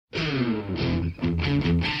Welcome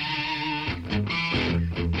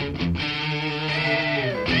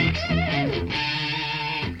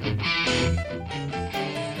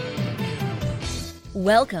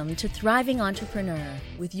to Thriving Entrepreneur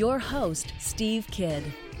with your host, Steve Kidd,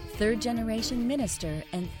 third-generation minister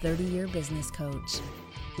and 30-year business coach.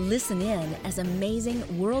 Listen in as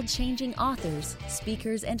amazing, world-changing authors,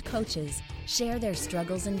 speakers, and coaches share their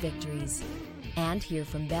struggles and victories. And hear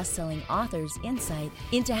from best-selling authors' insight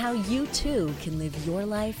into how you too can live your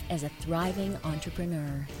life as a thriving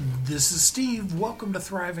entrepreneur. This is Steve. Welcome to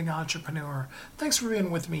Thriving Entrepreneur. Thanks for being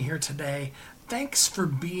with me here today. Thanks for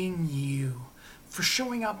being you, for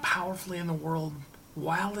showing up powerfully in the world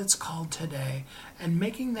while it's called today and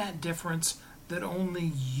making that difference that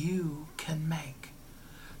only you can make.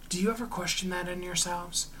 Do you ever question that in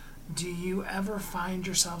yourselves? Do you ever find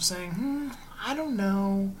yourself saying, I don't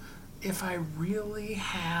know if I really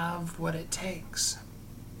have what it takes?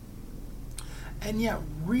 And yet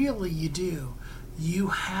really you do. You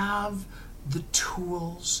have the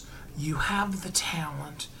tools, you have the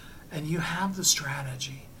talent, and you have the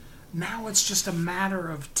strategy. Now it's just a matter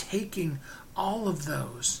of taking all of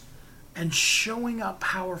those and showing up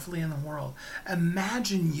powerfully in the world.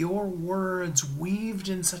 Imagine your words weaved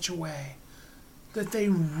in such a way that they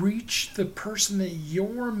reach the person that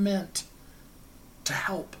you're meant to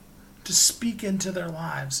help, to speak into their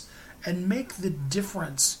lives and make the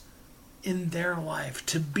difference in their life,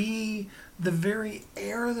 to be the very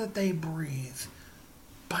air that they breathe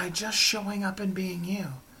by just showing up and being you.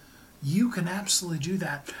 You can absolutely do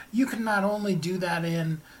that. You can not only do that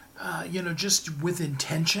in, just with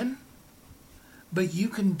intention, but you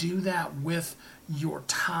can do that with your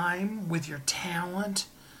time, with your talent,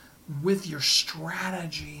 with your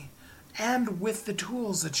strategy, and with the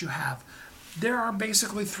tools that you have. There are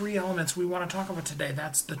basically three elements we want to talk about today.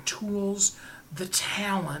 That's the tools, the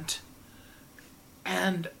talent,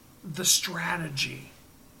 and the strategy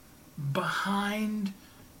behind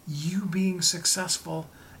you being successful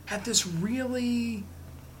at this really,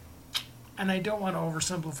 and I don't want to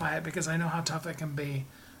oversimplify it because I know how tough it can be,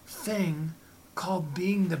 thing called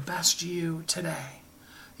being the best you today.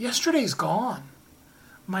 Yesterday's gone.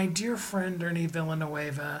 My dear friend Ernie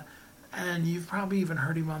Villanueva, and you've probably even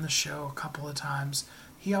heard him on the show a couple of times,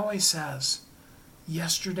 he always says,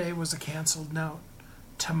 yesterday was a canceled note.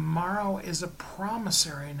 Tomorrow is a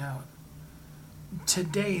promissory note.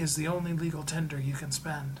 Today is the only legal tender you can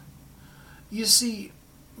spend. You see,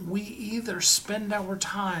 we either spend our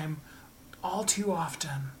time all too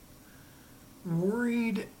often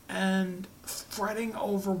worried and fretting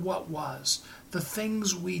over what was, the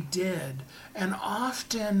things we did, and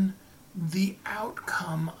often the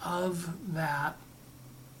outcome of that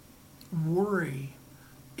worry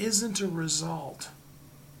isn't a result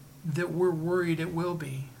that we're worried it will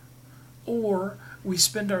be. Or we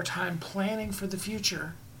spend our time planning for the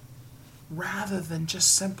future rather than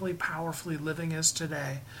just simply powerfully living as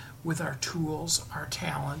today with our tools, our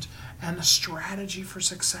talent, and a strategy for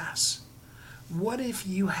success. What if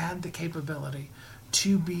you had the capability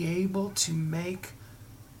to be able to make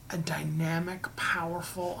a dynamic,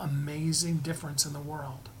 powerful, amazing difference in the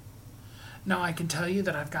world? Now, I can tell you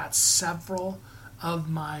that I've got several of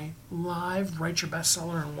my live Write Your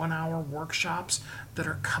Bestseller in 1 hour workshops that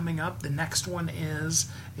are coming up. The next one is,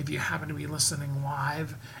 if you happen to be listening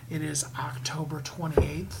live, it is October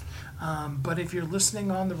 28th. But if you're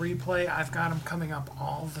listening on the replay, I've got them coming up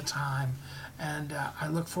all the time. And I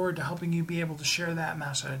look forward to helping you be able to share that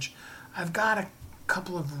message. I've got a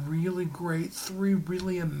couple of really great, three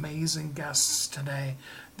really amazing guests today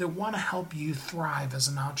that want to help you thrive as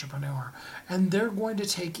an entrepreneur. And they're going to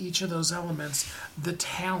take each of those elements, the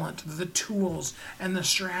talent, the tools, and the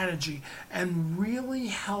strategy, and really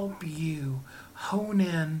help you hone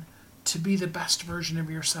in to be the best version of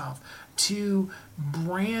yourself, to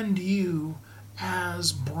brand you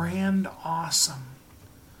as brand awesome.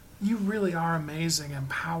 You really are amazing and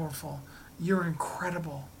powerful. You're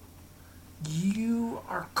incredible. You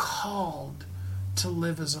are called to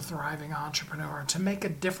live as a thriving entrepreneur, to make a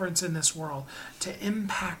difference in this world, to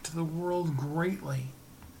impact the world greatly,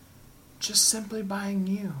 just simply being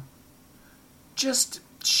you. Just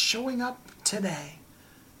showing up today,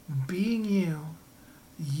 being you.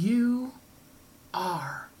 You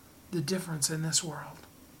are the difference in this world.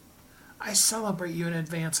 I celebrate you in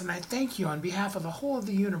advance, and I thank you on behalf of the whole of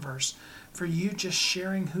the universe for you just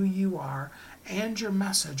sharing who you are and your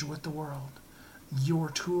message with the world. Your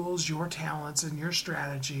tools, your talents, and your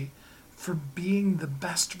strategy for being the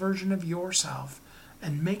best version of yourself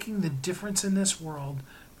and making the difference in this world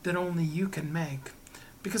that only you can make.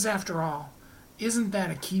 Because after all, Isn't that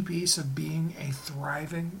a key piece of being a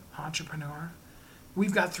thriving entrepreneur?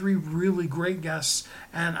 We've got three really great guests,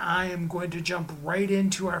 and I am going to jump right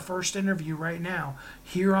into our first interview right now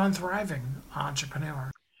here on Thriving Entrepreneur.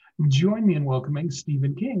 Join me in welcoming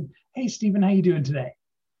Stephen King. Hey, Stephen, how you doing today?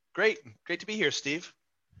 Great. Great to be here, Steve.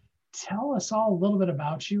 Tell us all a little bit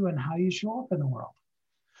about you and how you show up in the world.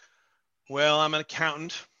 Well, I'm an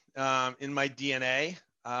accountant in my DNA,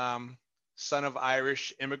 son of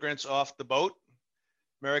Irish immigrants off the boat,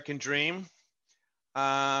 American dream.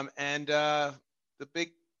 And the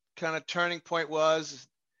big kind of turning point was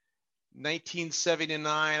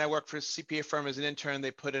 1979. I worked for a CPA firm as an intern.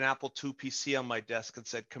 They put an Apple II PC on my desk and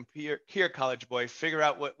said, "Come here, college boy, figure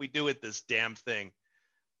out what we do with this damn thing."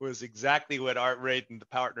 Was exactly what Art Radin, the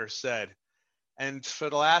partner, said. And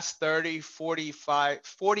for the last 30, 45,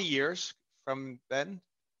 40 years from then,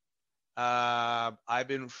 I've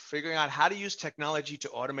been figuring out how to use technology to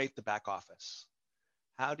automate the back office.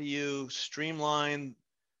 How do you streamline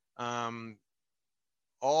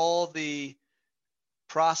all the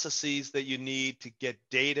processes that you need to get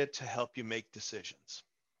data to help you make decisions?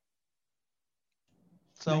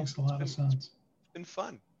 So makes a lot of sense. It's been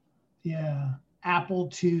fun. Yeah.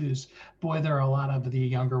 Apple IIs. Boy, there are a lot of the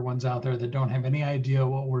younger ones out there that don't have any idea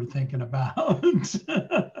what we're thinking about.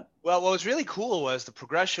 Well, what was really cool was the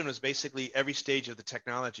progression was basically every stage of the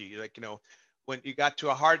technology. Like, when you got to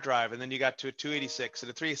a hard drive and then you got to a 286 and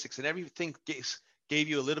a 386 and everything gave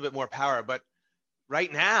you a little bit more power. But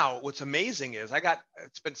right now, what's amazing is I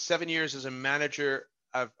spent 7 years as a manager.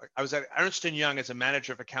 I was at Ernst & Young as a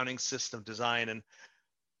manager of accounting system design, and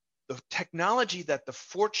the technology that the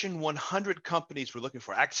Fortune 100 companies were looking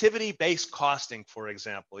for, activity-based costing, for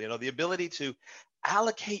example, the ability to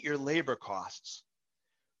allocate your labor costs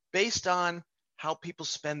based on how people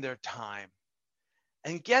spend their time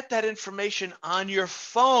and get that information on your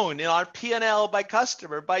phone, on P&L by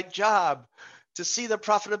customer, by job, to see the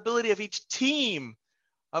profitability of each team,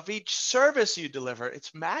 of each service you deliver.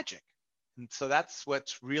 It's magic. And so that's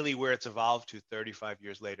what's really where it's evolved to 35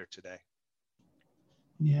 years later today.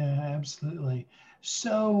 Yeah, absolutely.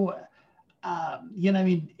 So,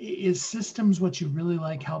 is systems what you really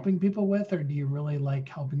like helping people with, or do you really like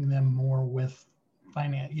helping them more with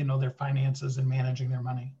their finances and managing their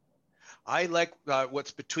money? I like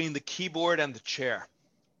what's between the keyboard and the chair.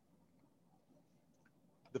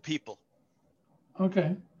 The people.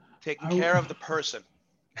 Okay. Taking care of the person.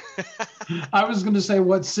 I was going to say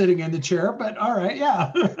what's sitting in the chair, but all right,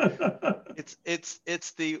 yeah. It's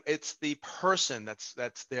the person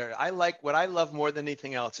that's there. What I love more than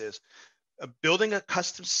anything else is building a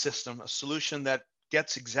custom system, a solution that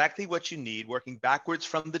gets exactly what you need, working backwards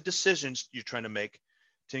from the decisions you're trying to make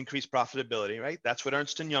to increase profitability, right? That's what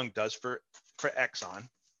Ernst & Young does for Exxon.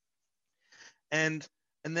 And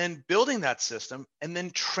then building that system and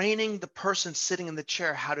then training the person sitting in the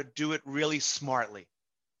chair how to do it really smartly.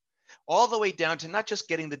 All the way down to not just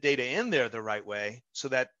getting the data in there the right way so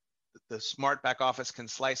that the smart back office can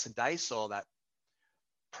slice and dice all that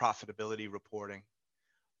profitability reporting,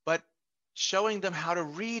 but showing them how to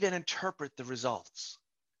read and interpret the results,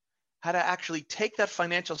 how to actually take that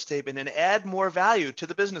financial statement and add more value to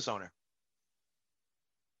the business owner.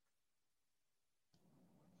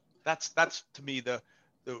 That's to me the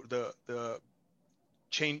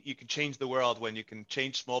change. You can change the world when you can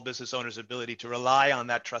change small business owners' ability to rely on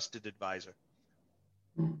that trusted advisor.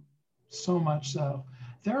 So much so.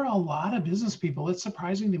 There are a lot of business people. It's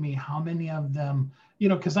surprising to me how many of them,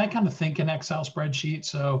 because I kind of think in Excel spreadsheets.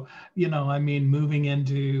 So, moving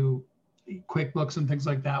into QuickBooks and things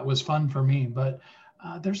like that was fun for me. But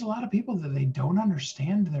there's a lot of people that they don't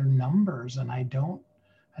understand their numbers, and I don't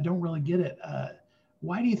really get it.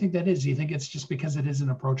 Why do you think that is? Do you think it's just because it isn't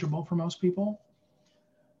approachable for most people?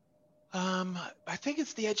 I think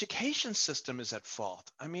it's the education system is at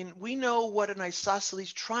fault. I mean, we know what an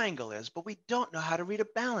isosceles triangle is, but we don't know how to read a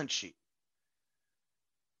balance sheet.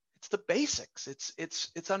 It's the basics.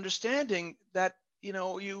 It's understanding that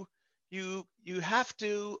you have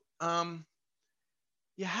to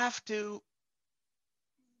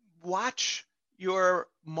watch your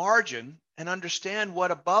margin and understand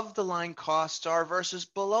what above the line costs are versus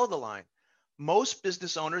below the line. Most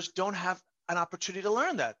business owners don't have an opportunity to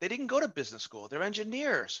learn that. They didn't go to business school. They're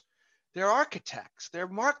engineers, they're architects, they're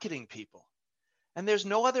marketing people. And there's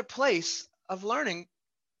no other place of learning,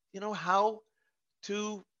 how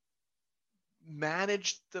to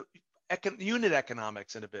manage the unit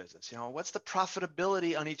economics in a business. What's the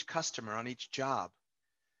profitability on each customer, on each job,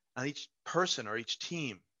 on each person or each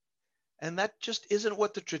team? And that just isn't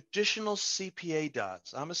what the traditional CPA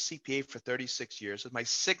does. I'm a CPA for 36 years. It's my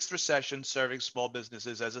sixth recession serving small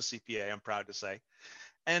businesses as a CPA, I'm proud to say.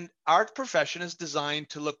 And our profession is designed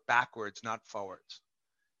to look backwards, not forwards.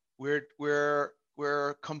 We're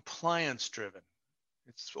compliance driven.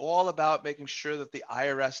 It's all about making sure that the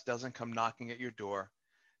IRS doesn't come knocking at your door.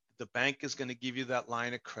 The bank is going to give you that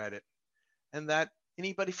line of credit, and that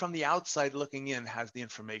anybody from the outside looking in has the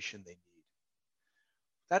information they need.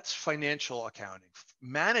 That's financial accounting.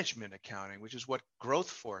 Management accounting, which is what Growth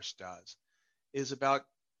Force does, is about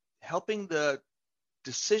helping the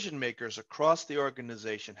decision makers across the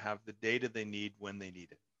organization have the data they need when they need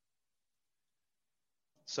it.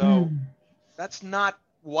 So that's not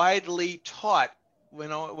widely taught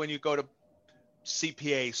when you go to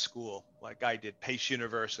CPA school like I did, Pace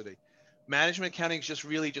University. Management accounting is just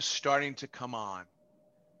really just starting to come on,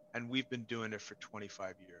 and we've been doing it for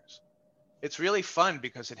 25 years. It's really fun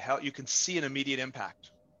because you can see an immediate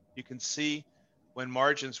impact. You can see when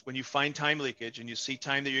you find time leakage and you see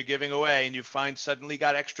time that you're giving away and you find suddenly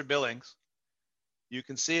got extra billings. You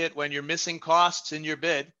can see it when you're missing costs in your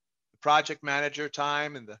bid, the project manager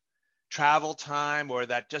time and the travel time, or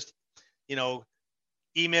that just,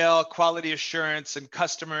 email quality assurance and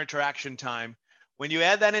customer interaction time. When you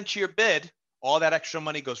add that into your bid, all that extra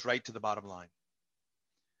money goes right to the bottom line.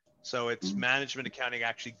 So it's management accounting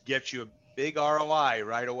actually gets you a big ROI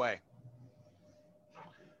right away.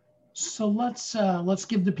 So let's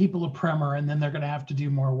give the people a primer, and then they're going to have to do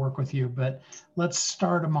more work with you. But let's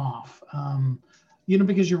start them off.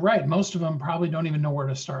 Because you're right, most of them probably don't even know where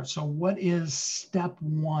to start. So what is step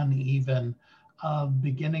one even of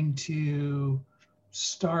beginning to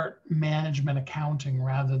start management accounting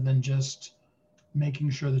rather than just making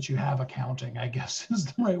sure that you have accounting, I guess is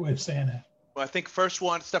the right way of saying it? Well, I think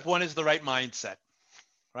step one is the right mindset,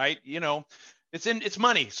 right? It's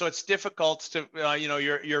money. So it's difficult to,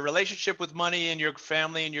 your relationship with money and your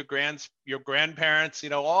family and your grandparents,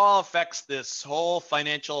 all affects this whole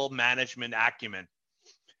financial management acumen.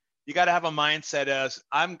 You got to have a mindset as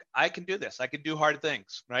I can do this. I can do hard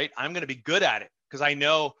things, right? I'm going to be good at it because I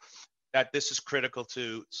know that this is critical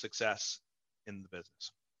to success in the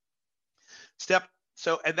business.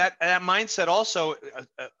 And that mindset also,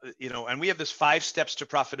 and we have this 5 steps to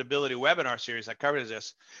profitability webinar series that covers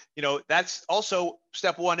this. That's also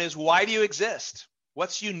step one is, why do you exist?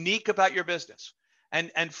 What's unique about your business?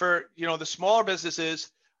 And for, the smaller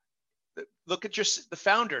businesses, look at the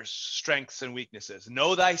founder's strengths and weaknesses.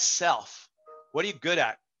 Know thyself. What are you good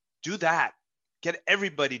at? Do that. Get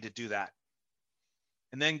everybody to do that.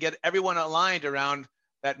 And then get everyone aligned around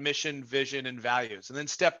that mission, vision, and values. And then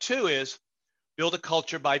step 2 is build a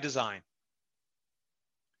culture by design.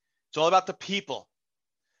 It's all about the people.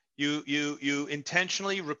 You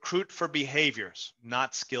intentionally recruit for behaviors,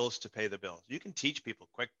 not skills to pay the bills. You can teach people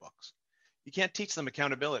QuickBooks. You can't teach them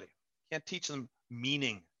accountability. You can't teach them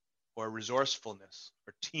meaning or resourcefulness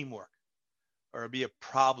or teamwork or be a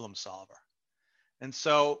problem solver. And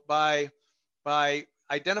so by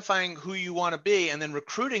identifying who you want to be and then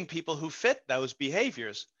recruiting people who fit those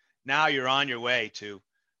behaviors, now you're on your way to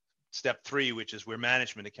step 3, which is where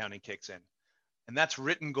management accounting kicks in. And that's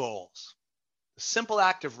written goals. The simple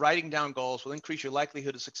act of writing down goals will increase your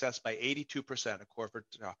likelihood of success by 82%. A corporate,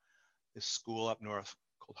 this school up north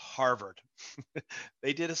called Harvard,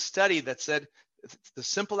 they did a study that said the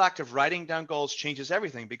simple act of writing down goals changes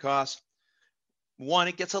everything because, one,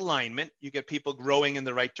 it gets alignment. You get people growing in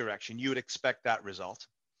the right direction. You would expect that result.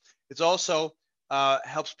 It's also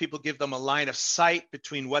helps people, give them a line of sight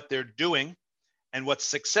between what they're doing and what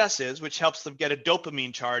success is, which helps them get a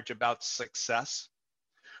dopamine charge about success.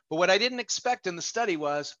 But what I didn't expect in the study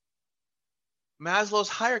was Maslow's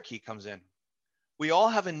hierarchy comes in. We all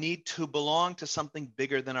have a need to belong to something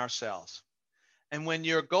bigger than ourselves. And when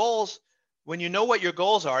you know what your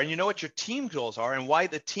goals are and you know what your team goals are and why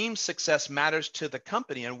the team's success matters to the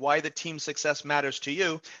company and why the team's success matters to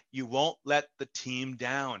you, you won't let the team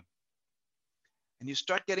down. And you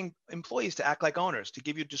start getting employees to act like owners, to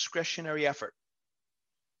give you discretionary effort.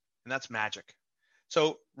 And that's magic.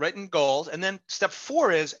 So written goals. And then step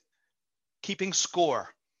 4 is keeping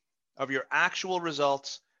score of your actual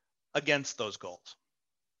results against those goals.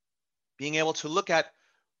 Being able to look at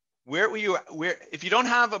where if you don't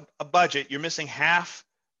have a budget, you're missing half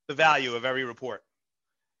the value of every report.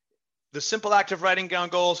 The simple act of writing down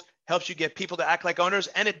goals helps you get people to act like owners,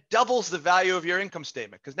 and it doubles the value of your income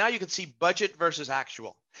statement because now you can see budget versus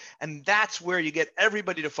actual. And that's where you get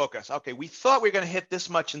everybody to focus. Okay, we thought we were going to hit this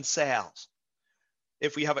much in sales. Do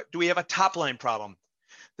we have a top line problem?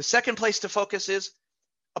 The second place to focus is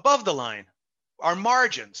above the line. Our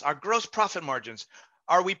margins, our gross profit margins.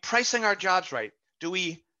 Are we pricing our jobs right? Do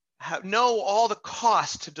we know all the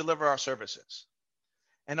costs to deliver our services?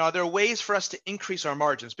 And are there ways for us to increase our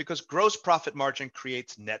margins? Because gross profit margin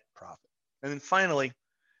creates net profit. And then finally,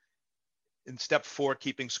 in step 4,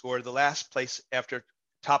 keeping score, the last place after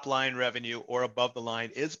top line revenue or above the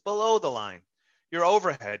line is below the line. Your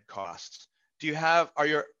overhead costs. Do you have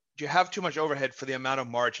too much overhead for the amount of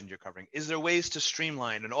margin you're covering? Is there ways to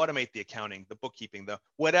streamline and automate the accounting, the bookkeeping, the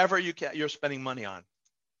whatever you're spending money on?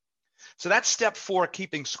 So that's step 4,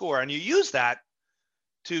 keeping score. And you use that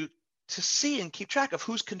to see and keep track of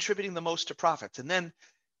who's contributing the most to profits. And then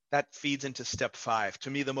that feeds into step 5, to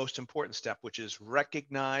me, the most important step, which is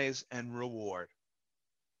recognize and reward.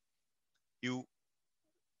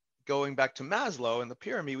 Going back to Maslow and the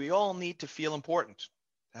pyramid, we all need to feel important,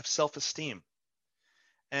 have self-esteem.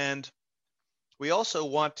 And we also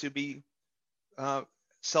want to be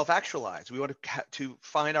self-actualized. We want to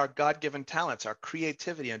find our God-given talents, our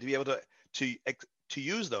creativity, and to be able to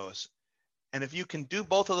use those. And if you can do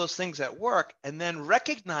both of those things at work and then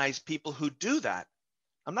recognize people who do that,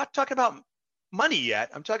 I'm not talking about money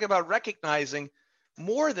yet. I'm talking about recognizing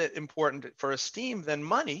more that important for esteem than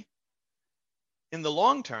money in the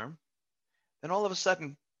long term. Then all of a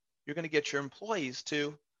sudden, you're going to get your employees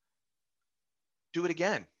to do it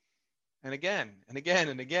again and again and again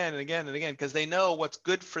and again and again and again, because they know what's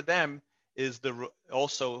good for them is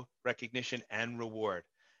also recognition and reward.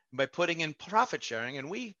 And by putting in profit sharing, and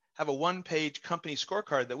we have a 1-page company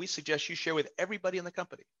scorecard that we suggest you share with everybody in the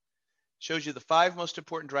company. Shows you the 5 most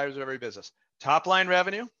important drivers of every business: top line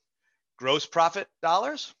revenue, gross profit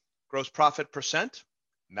dollars, gross profit percent,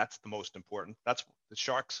 and that's the most important. That's the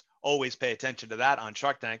sharks always pay attention to that on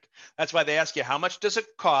Shark Tank. That's why they ask you, how much does it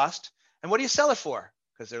cost and what do you sell it for?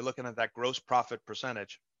 Because they're looking at that gross profit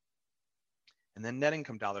percentage. And then net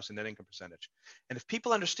income dollars and net income percentage. And if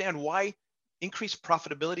people understand why increased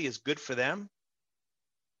profitability is good for them,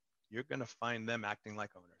 you're going to find them acting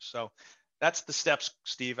like owners. So that's the steps,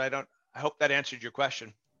 Steve. I hope that answered your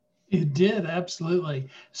question. It did, absolutely.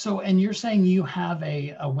 So, and you're saying you have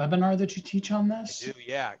a webinar that you teach on this? I do,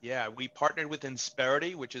 yeah. We partnered with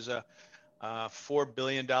Insperity, which is a $4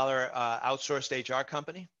 billion outsourced HR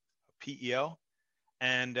company, a PEO.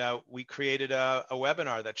 And we created a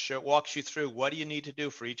webinar that walks you through what do you need to do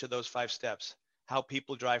for each of those 5 steps, how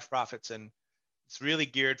people drive profits. And it's really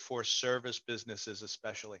geared for service businesses,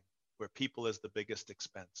 especially where people is the biggest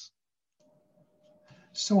expense.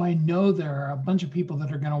 So I know there are a bunch of people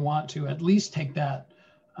that are going to want to at least take that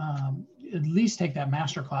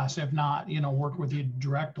masterclass, if not, work with you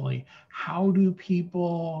directly. How do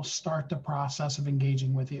people start the process of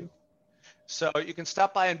engaging with you? So you can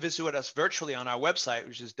stop by and visit with us virtually on our website,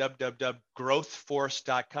 which is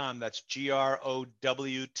www.growthforce.com. That's GROWTH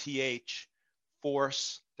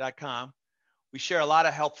force.com. We share a lot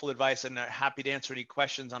of helpful advice and are happy to answer any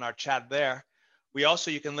questions on our chat there.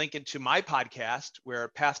 You can link into my podcast, where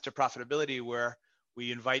Path to Profitability, where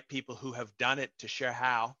we invite people who have done it to share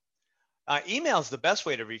how. Email is the best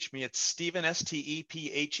way to reach me. It's Stephen,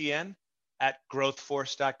 STEPHEN,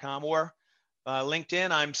 @growthforce.com, or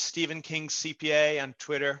LinkedIn, I'm Stephen King CPA, on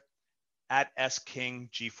Twitter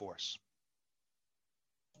 @SKingGForce.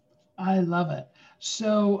 I love it.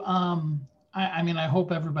 So, I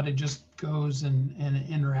hope everybody just goes and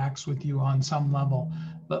interacts with you on some level.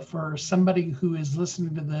 But for somebody who is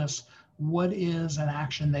listening to this, what is an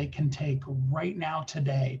action they can take right now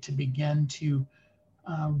today to begin to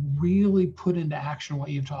really put into action what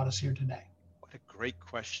you've taught us here today? What a great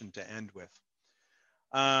question to end with.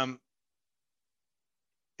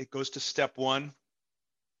 It goes to step 1,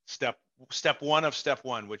 step 1 of step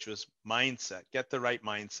 1, which was mindset. Get the right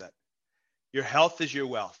mindset. Your health is your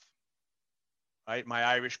wealth, right? My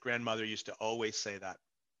Irish grandmother used to always say that.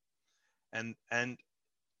 And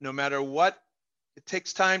no matter what, it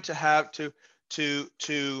takes time to have to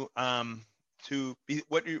be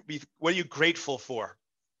what are you grateful for?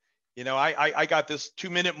 I got this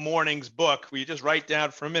 2-minute mornings book where you just write down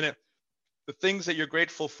for a minute the things that you're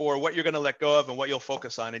grateful for, what you're going to let go of, and what you'll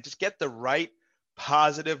focus on, and just get the right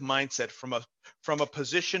positive mindset from a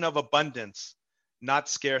position of abundance, not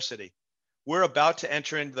scarcity. We're about to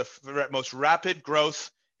enter into the most rapid growth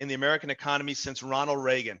in the American economy since Ronald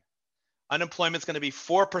Reagan. Unemployment's going to be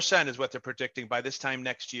 4% is what they're predicting by this time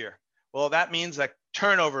next year. Well, that means that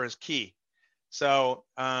turnover is key. So,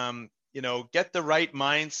 get the right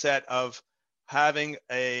mindset of having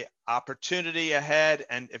a opportunity ahead.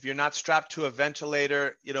 And if you're not strapped to a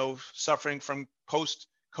ventilator, suffering from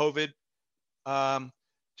post-COVID,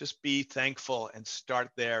 just be thankful and start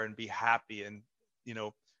there and be happy. And,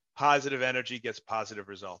 positive energy gets positive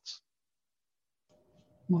results.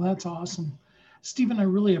 Well, that's awesome. Stephen, I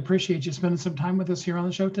really appreciate you spending some time with us here on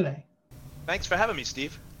the show today. Thanks for having me,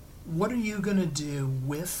 Steve. What are you going to do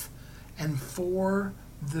with and for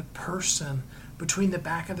the person between the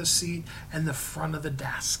back of the seat and the front of the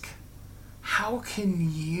desk? How can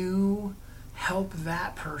you help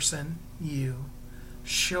that person, you,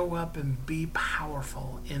 show up and be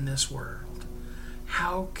powerful in this world?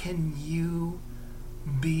 How can you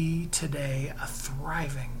be today a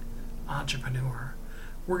thriving entrepreneur?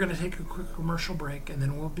 We're going to take a quick commercial break, and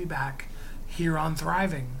then we'll be back here on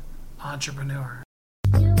Thriving Entrepreneur.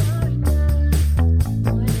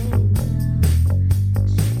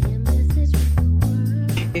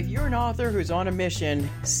 If you're an author who's on a mission,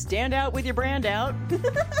 stand out with your brand out.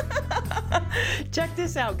 Check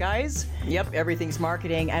this out, guys. Yep, everything's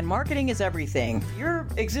marketing, and marketing is everything. Your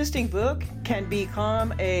existing book can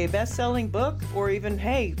become a best-selling book, or even,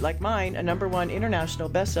 hey, like mine, a #1 international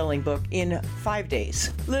best-selling book in 5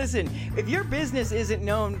 days. Listen, if your business isn't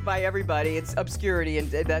known by everybody, it's obscurity, and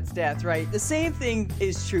that's death, right? The same thing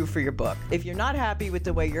is true for your book. If you're not happy with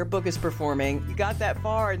the way your book is performing, you got that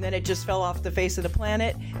far and then it just fell off the face of the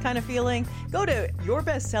planet kind of feeling, go to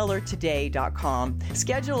yourbestsellertoday.com.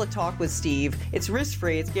 Schedule a talk with Steve. It's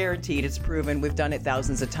risk-free, it's guaranteed, it's proven. We've done it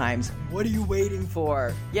thousands of times. What are you waiting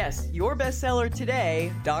for? Yes,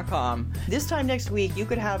 yourbestsellertoday.com. This time next week, you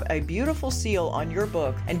could have a beautiful seal on your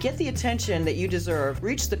book and get the attention that you deserve.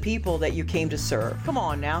 Reach the people that you came to serve. Come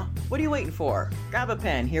on now. What are you waiting for? Grab a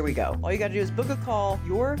pen. Here we go. All you got to do is book a call,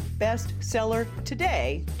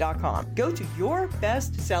 yourbestsellertoday.com. Go to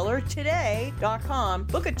yourbestsellertoday.com.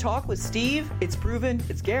 Book a talk with Steve. It's proven,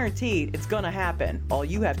 it's guaranteed, it's gonna happen. All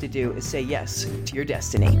you have to do is say yes to your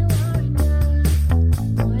destiny.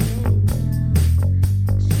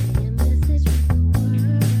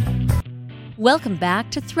 Welcome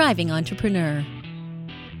back to Thriving Entrepreneur.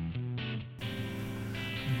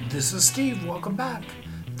 This is Steve. Welcome back.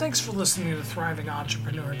 Thanks for listening to Thriving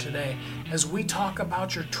Entrepreneur today as we talk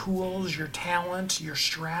about your tools, your talent, your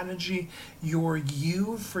strategy, your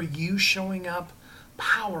you for you showing up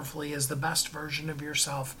powerfully as the best version of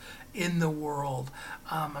yourself in the world.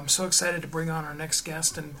 I'm so excited to bring on our next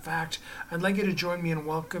guest. In fact, I'd like you to join me in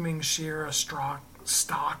welcoming Ciara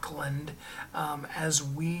Stockland as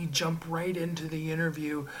we jump right into the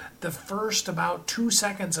interview. The first about 2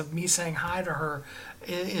 seconds of me saying hi to her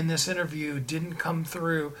in this interview didn't come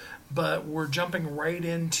through, but we're jumping right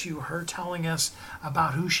into her telling us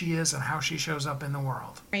about who she is and how she shows up in the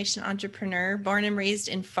world. Entrepreneur, born and raised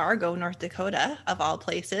in Fargo, North Dakota, of all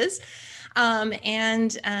places.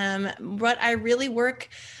 What I really work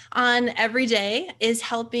on every day is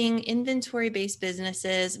helping inventory-based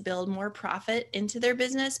businesses build more profit into their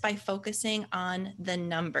business by focusing on the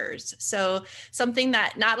numbers. So something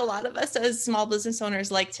that not a lot of us as small business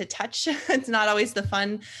owners like to touch. It's not always the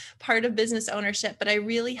fun part of business ownership, but I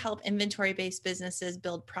really help inventory-based businesses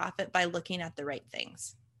build profit by looking at the right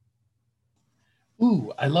things.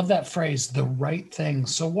 Ooh, I love that phrase, the right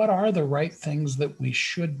things. So what are the right things that we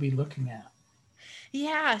should be looking at?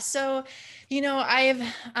 Yeah. So, I've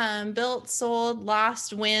built, sold,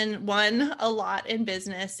 lost, won a lot in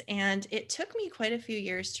business. And it took me quite a few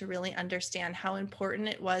years to really understand how important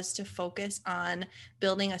it was to focus on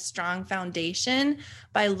building a strong foundation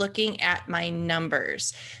by looking at my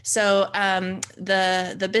numbers. So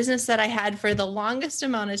the business that I had for the longest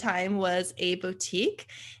amount of time was a boutique.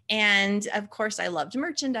 And of course, I loved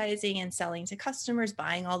merchandising and selling to customers,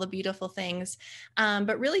 buying all the beautiful things,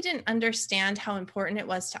 but really didn't understand how important it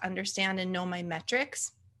was to understand and know my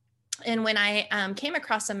metrics. And when I came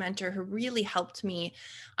across a mentor who really helped me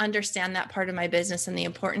understand that part of my business and the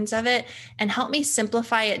importance of it, and helped me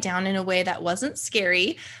simplify it down in a way that wasn't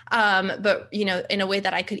scary, but in a way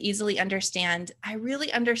that I could easily understand, I really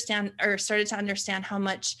started to understand how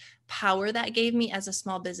much power that gave me as a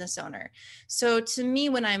small business owner. So to me,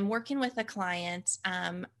 when I'm working with a client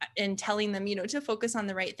and telling them, to focus on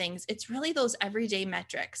the right things, it's really those everyday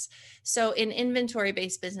metrics. So in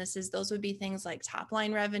inventory-based businesses, those would be things like top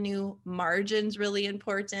line revenue, margins, really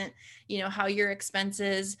important, how your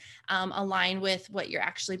expenses align with what you're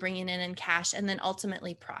actually bringing in cash, and then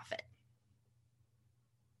ultimately profit.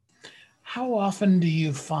 How often do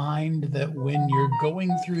you find that when you're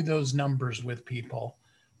going through those numbers with people,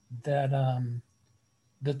 that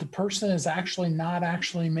the person is actually not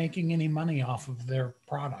actually making any money off of their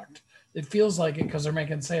product? It feels like it because they're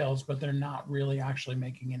making sales, but they're not really actually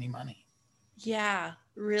making any money. Yeah,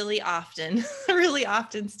 Really often, really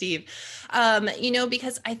often, Steve.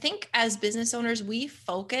 Because I think as business owners, we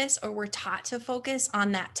focus, or we're taught to focus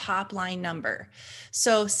on that top line number.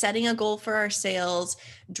 So setting a goal for our sales,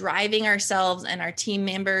 driving ourselves and our team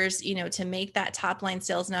members, to make that top line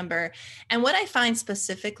sales number. And what I find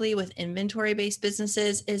specifically with inventory based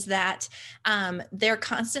businesses is that they're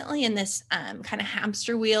constantly in this kind of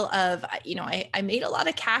hamster wheel of, I made a lot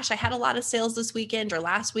of cash. I had a lot of sales this weekend or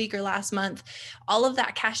last week or last month. All of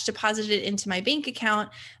that cash deposited into my bank account,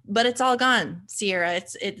 but it's all gone, Ciara.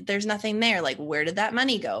 There's nothing there. Like, where did that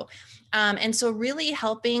money go? And so really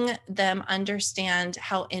helping them understand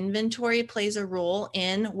how inventory plays a role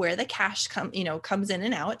in where the cash comes in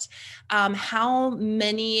and out, how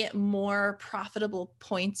many more profitable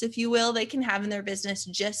points, if you will, they can have in their business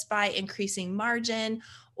just by increasing margin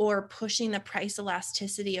or pushing the price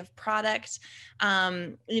elasticity of product,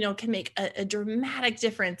 can make a dramatic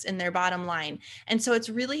difference in their bottom line. And so it's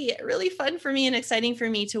really, really fun for me and exciting for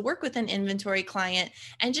me to work with an inventory client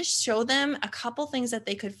and just show them a couple things that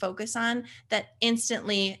they could focus on that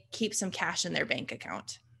instantly keep some cash in their bank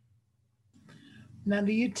account. Now,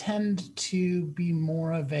 do you tend to be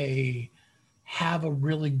more of have a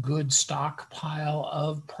really good stockpile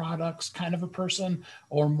of products kind of a person,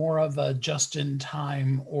 or more of a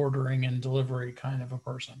just-in-time ordering and delivery kind of a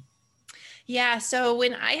person? Yeah. So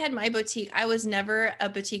when I had my boutique, I was never a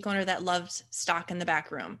boutique owner that loved stock in the back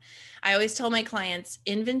room. I always tell my clients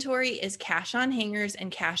inventory is cash on hangers and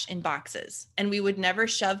cash in boxes. And we would never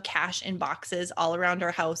shove cash in boxes all around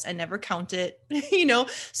our house and never count it,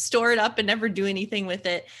 store it up and never do anything with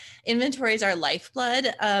it. Inventory is our lifeblood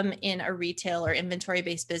in a retail or inventory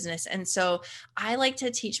based business. And so I like to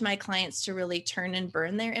teach my clients to really turn and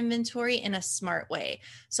burn their inventory in a smart way.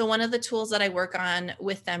 So one of the tools that I work on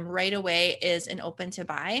with them right away is an open to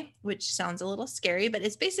buy, which sounds a little scary, but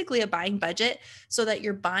it's basically a buying budget so that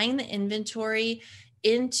you're buying the inventory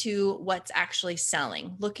into what's actually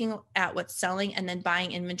selling, looking at what's selling and then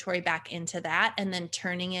buying inventory back into that and then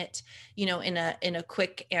turning it, in a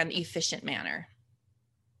quick and efficient manner.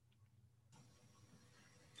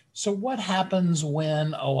 So what happens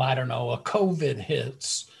when, I don't know, a COVID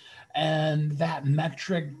hits and that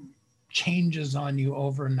metric changes on you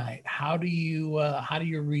overnight? How do you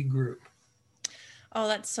regroup? Oh,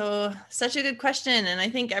 that's such a good question. And I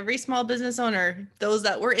think every small business owner, those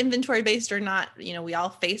that were inventory based or not, we all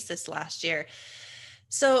faced this last year.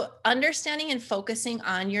 So understanding and focusing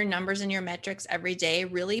on your numbers and your metrics every day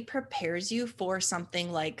really prepares you for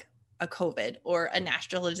something like a COVID or a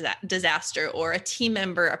natural disaster or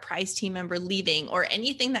a prize team member leaving, or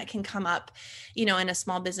anything that can come up, in a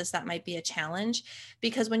small business that might be a challenge.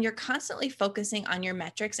 Because when you're constantly focusing on your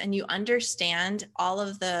metrics and you understand all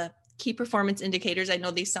of the key performance indicators, I know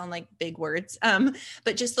these sound like big words,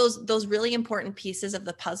 but just those really important pieces of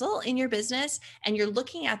the puzzle in your business, and you're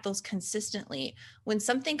looking at those consistently. When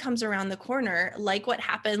something comes around the corner, like what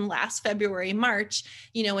happened last February, March,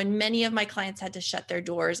 when many of my clients had to shut their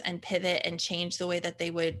doors and pivot and change the way that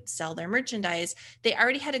they would sell their merchandise, they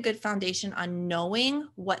already had a good foundation on knowing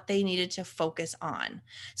what they needed to focus on.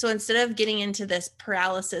 So instead of getting into this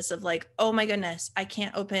paralysis of like, oh my goodness, I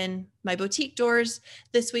can't open my boutique doors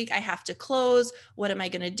this week, I have to close, what am I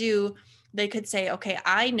going to do? They could say, okay,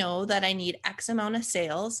 I know that I need X amount of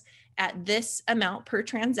sales at this amount per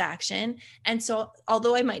transaction. And so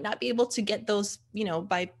although I might not be able to get those,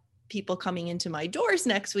 by people coming into my doors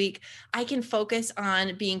next week, I can focus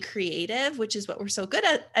on being creative, which is what we're so good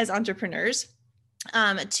at as entrepreneurs,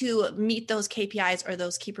 to meet those KPIs or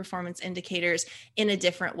those key performance indicators in a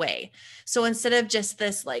different way. So instead of just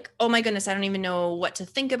this like, oh my goodness, I don't even know what to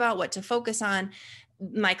think about, what to focus on,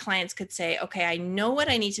 my clients could say, okay, I know what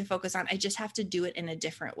I need to focus on. I just have to do it in a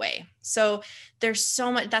different way. So there's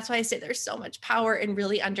so much, that's why I say there's so much power in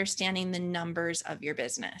really understanding the numbers of your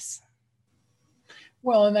business.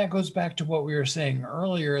 Well, and that goes back to what we were saying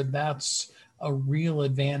earlier. That's a real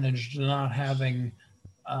advantage to not having,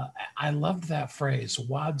 I loved that phrase,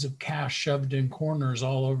 wads of cash shoved in corners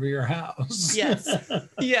all over your house. Yes.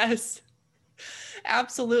 Yes.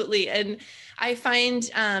 Absolutely. And I find,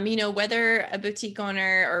 whether a boutique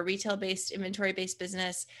owner or retail-based, inventory-based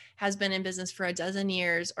business has been in business for a dozen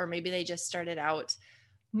years, or maybe they just started out,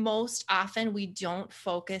 most often we don't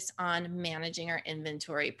focus on managing our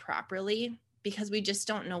inventory properly because we just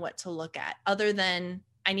don't know what to look at other than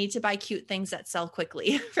I need to buy cute things that sell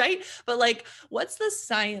quickly, right? But like, what's the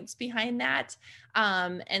science behind that?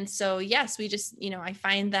 And so, yes, we just, I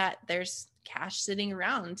find that there's cash sitting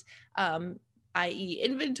around, i.e.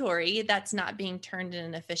 inventory that's not being turned in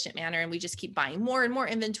an efficient manner. And we just keep buying more and more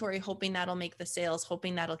inventory, hoping that'll make the sales,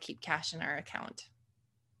 hoping that'll keep cash in our account.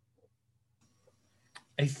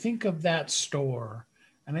 I think of that store,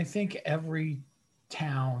 and I think every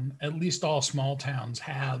town, at least all small towns,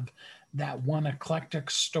 have that one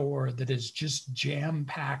eclectic store that is just jam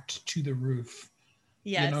packed to the roof,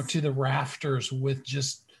 Yes. to the rafters with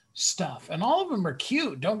just stuff. And all of them are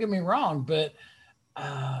cute, don't get me wrong, but,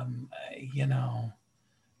 um, you know,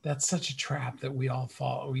 that's such a trap that we all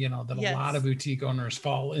fall, that a lot of Yes. boutique owners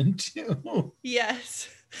fall into. Yes.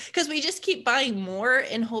 Because we just keep buying more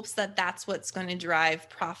in hopes that that's what's going to drive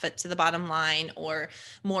profit to the bottom line, or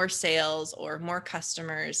more sales, or more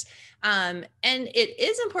customers. And it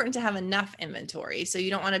is important to have enough inventory. So you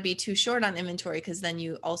don't want to be too short on inventory, because then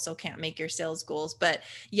you also can't make your sales goals. But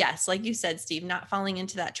yes, like you said, Steve, not falling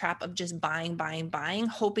into that trap of just buying,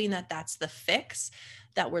 hoping that that's the fix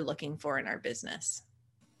that we're looking for in our business.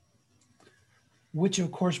 Which, of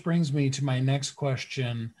course, brings me to my next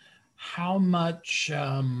question. How much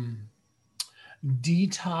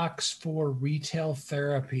detox for retail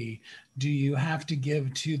therapy do you have to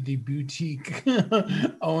give to the boutique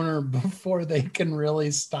owner before they can really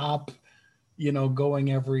stop,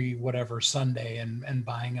 going every whatever Sunday and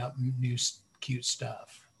buying up new cute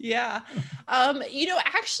stuff? Yeah.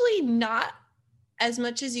 Actually not as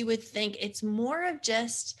much as you would think. It's more of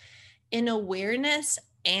just an awareness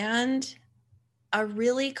and a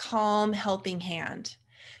really calm helping hand,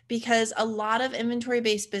 because a lot of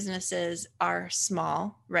inventory-based businesses are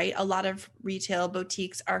small, right? A lot of retail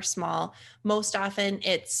boutiques are small. Most often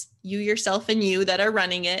it's you, yourself, and you that are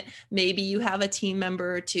running it. Maybe you have a team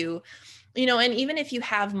member or two, and even if you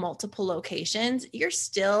have multiple locations, you're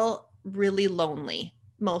still really lonely.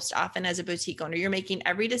 Most often as a boutique owner, you're making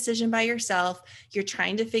every decision by yourself. You're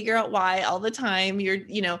trying to figure out why all the time. You're,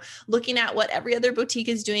 looking at what every other boutique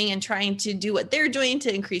is doing and trying to do what they're doing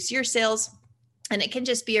to increase your sales. And it can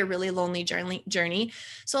just be a really lonely journey.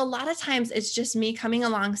 So a lot of times it's just me coming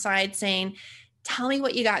alongside saying, tell me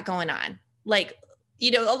what you got going on. Like,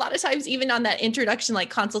 a lot of times, even on that introduction, like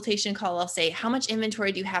consultation call, I'll say, how much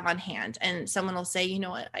inventory do you have on hand? And someone will say, you know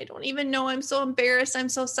what? I don't even know. I'm so embarrassed. I'm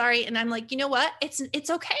so sorry. And I'm like, you know what? It's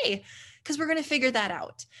okay, because we're going to figure that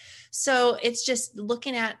out. So it's just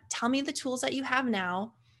looking at, tell me the tools that you have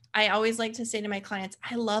now. I always like to say to my clients,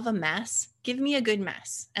 I love a mess. Give me a good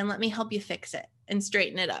mess and let me help you fix it and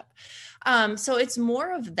straighten it up. So it's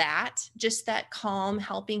more of that, just that calm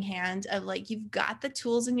helping hand of like, you've got the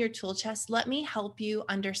tools in your tool chest. Let me help you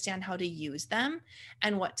understand how to use them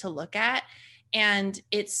and what to look at. And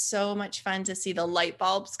it's so much fun to see the light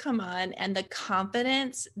bulbs come on and the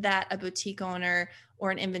confidence that a boutique owner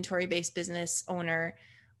or an inventory-based business owner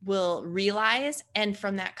will realize. And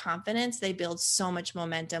from that confidence, they build so much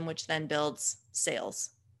momentum, which then builds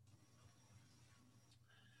sales.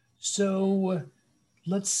 So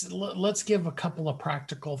let's give a couple of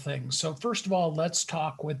practical things. So first of all, let's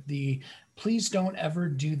talk with please don't ever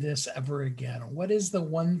do this ever again. What is the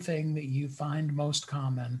one thing that you find most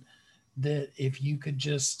common that if you could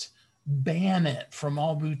just ban it from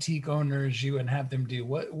all boutique owners, you would have them do?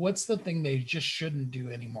 What's the thing they just shouldn't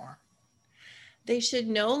do anymore? They should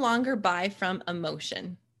no longer buy from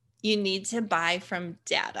emotion. You need to buy from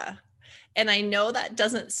data. And I know that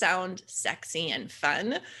doesn't sound sexy and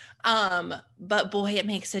fun, but boy, it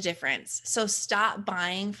makes a difference. So stop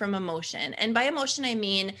buying from emotion. And by emotion, I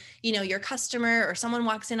mean, your customer or someone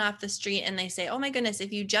walks in off the street and they say, oh my goodness,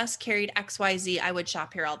 if you just carried XYZ, I would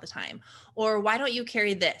shop here all the time. Or why don't you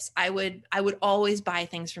carry this? I would always buy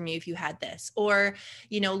things from you if you had this. Or,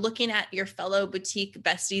 looking at your fellow boutique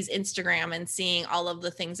besties Instagram and seeing all of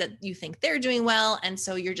the things that you think they're doing well. And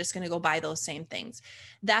so you're just going to go buy those same things.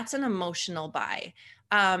 That's an emotional buy.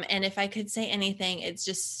 And if I could say anything, it's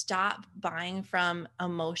just stop buying from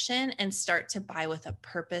emotion and start to buy with a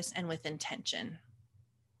purpose and with intention.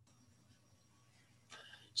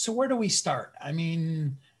 So where do we start? I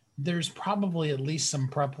mean, there's probably at least some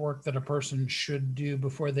prep work that a person should do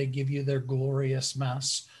before they give you their glorious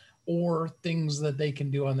mess, or things that they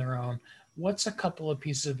can do on their own. What's a couple of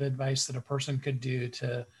pieces of advice that a person could do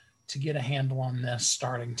to get a handle on this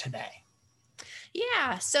starting today?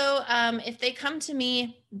 Yeah. So if they come to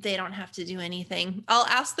me, they don't have to do anything. I'll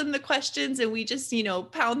ask them the questions and we just,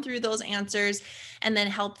 pound through those answers and then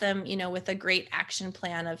help them, with a great action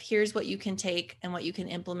plan of here's what you can take and what you can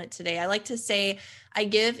implement today. I like to say I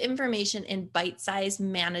give information in bite-sized,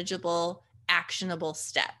 manageable, actionable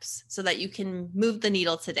steps so that you can move the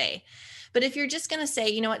needle today. But if you're just going to say,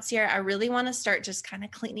 you know what, Ciara, I really want to start just kind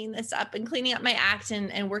of cleaning this up and cleaning up my act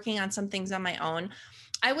and working on some things on my own,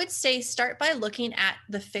 I would say start by looking at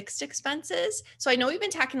the fixed expenses. So I know we've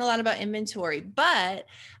been talking a lot about inventory, but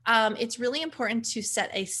it's really important to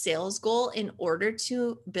set a sales goal in order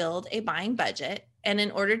to build a buying budget And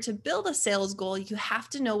in order to build a sales goal, you have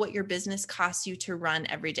to know what your business costs you to run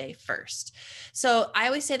every day first. So I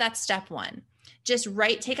always say that's step one. Just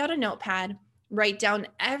take out a notepad, write down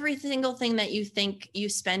every single thing that you think you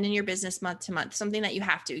spend in your business month to month, something that you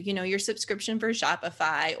have to, your subscription for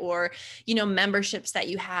Shopify or, memberships that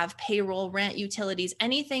you have, payroll, rent, utilities,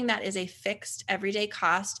 anything that is a fixed everyday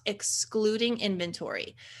cost, excluding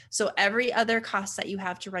inventory. So every other cost that you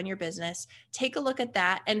have to run your business, take a look at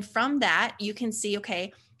that. And from that, you can see,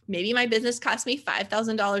 okay, maybe my business costs me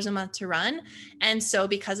 $5,000 a month to run. And so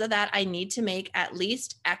because of that, I need to make at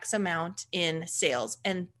least X amount in sales.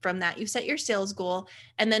 And from that, you set your sales goal.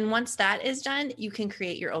 And then once that is done, you can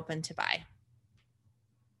create your open to buy.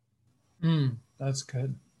 That's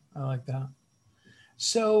good. I like that.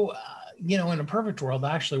 So, in a perfect world,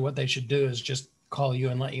 actually what they should do is just call you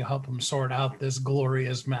and let you help them sort out this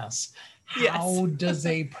glorious mess. How does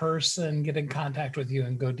a person get in contact with you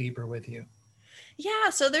and go deeper with you? Yeah,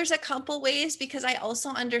 so there's a couple ways, because I also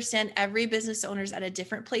understand every business owner is at a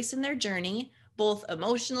different place in their journey, both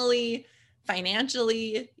emotionally,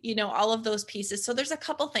 financially, all of those pieces. So there's a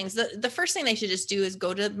couple things. The first thing they should just do is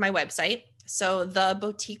go to my website. So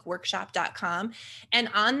theboutiqueworkshop.com. And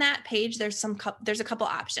on that page, there's a couple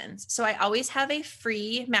options. So I always have a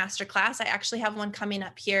free masterclass. I actually have one coming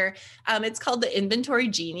up here. It's called the Inventory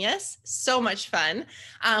Genius. So much fun.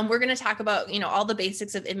 We're going to talk about, all the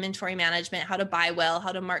basics of inventory management, how to buy well,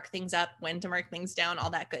 how to mark things up, when to mark things down, all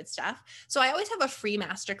that good stuff. So I always have a free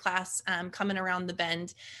masterclass coming around the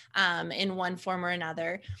bend in one form or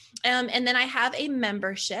another. And then I have a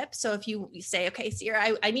membership. So if you say, okay,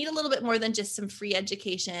 Ciara, I need a little bit more than just some free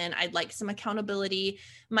education, I'd like some accountability,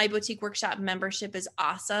 my boutique workshop membership is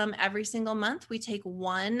awesome. Every single month, we take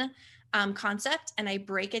one concept and I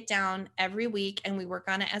break it down every week and we work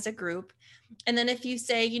on it as a group. And then if you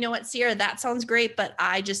say, you know what, Ciara, that sounds great, but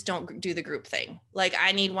I just don't do the group thing. Like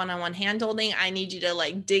I need one-on-one hand holding. I need you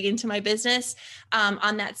to dig into my business.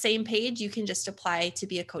 On that same page, you can just apply to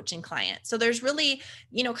be a coaching client. So there's really,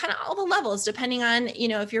 kind of all the levels depending on,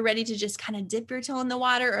 if you're ready to just kind of dip your toe in the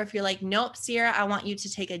water, or if you're like, nope, Ciara, I want you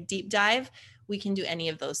to take a deep dive. We can do any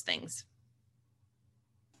of those things.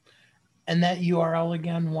 And that URL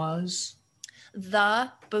again was?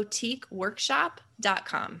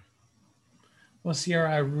 theboutiqueworkshop.com. Well,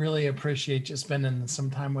 Ciara, I really appreciate you spending some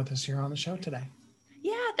time with us here on the show today.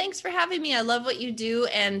 Yeah, thanks for having me. I love what you do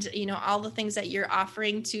and, all the things that you're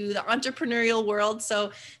offering to the entrepreneurial world. So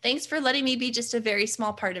thanks for letting me be just a very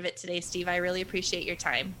small part of it today, Steve. I really appreciate your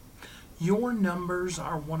time. Your numbers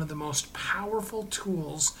are one of the most powerful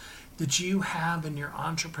tools that you have in your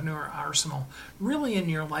entrepreneur arsenal, really in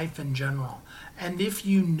your life in general. And if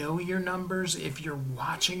you know your numbers, if you're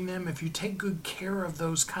watching them, if you take good care of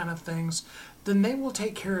those kind of things, then they will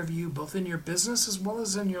take care of you both in your business as well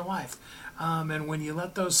as in your life. And when you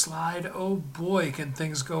let those slide, oh boy, can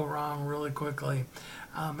things go wrong really quickly.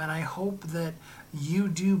 And I hope that you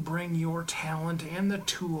do bring your talent and the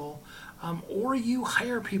tool, or you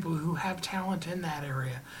hire people who have talent in that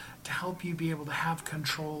area to help you be able to have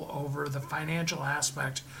control over the financial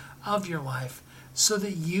aspect of your life so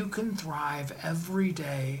that you can thrive every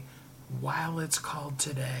day while it's called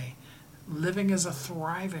today. Living as a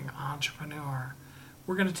thriving entrepreneur.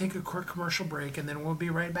 We're going to take a quick commercial break and then we'll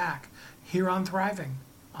be right back here on Thriving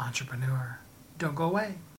Entrepreneur. Don't go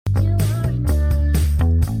away.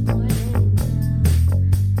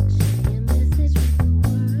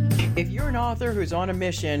 If you're an author who's on a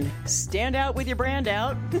mission, stand out with your brand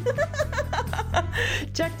out.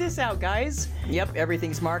 Check this out, guys. Yep,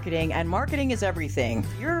 everything's marketing, and marketing is everything.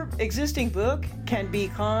 Your existing book can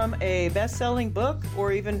become a best-selling book,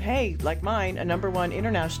 or even, hey, like mine, a #1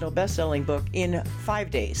 international best-selling book in 5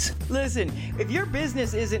 days. Listen, if your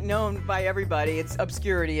business isn't known by everybody, it's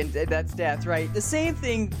obscurity and that's death, right? The same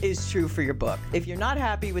thing is true for your book. If you're not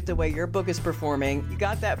happy with the way your book is performing, you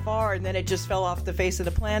got that far and then it just fell off the face of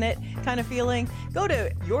the planet kind of feeling, go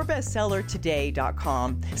to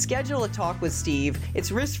yourbestsellertoday.com. Schedule a talk with Steve.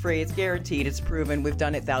 It's risk-free, it's guaranteed, it's proven. We've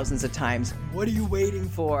done it thousands of times. What are you waiting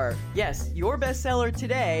for? Yes,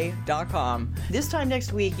 yourbestsellertoday.com. This time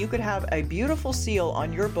next week, you could have a beautiful seal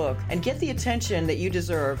on your book and get the attention that you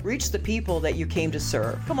deserve. Reach the people that you came to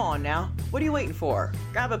serve. Come on now. What are you waiting for?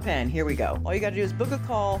 Grab a pen. Here we go. All you got to do is book a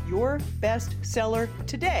call.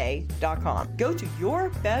 yourbestsellertoday.com. Go to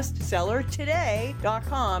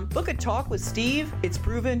yourbestsellertoday.com. Book a talk with Steve. It's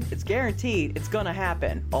proven. It's guaranteed. It's going to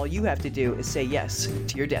happen. All you have to do is say yes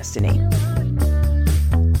to your destiny.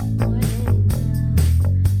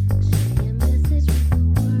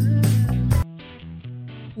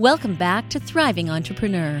 Welcome back to Thriving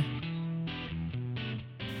Entrepreneur.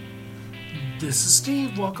 This is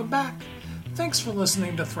Steve. Welcome back. Thanks for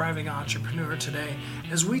listening to Thriving Entrepreneur today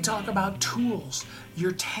as we talk about tools,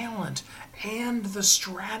 your talent, and the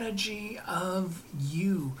strategy of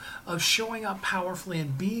you, of showing up powerfully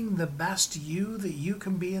and being the best you that you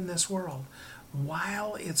can be in this world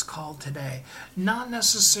while it's called today. Not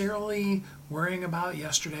necessarily worrying about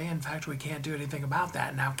yesterday. In fact, we can't do anything about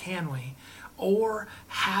that now, can we? Or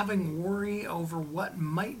having worry over what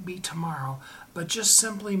might be tomorrow, but just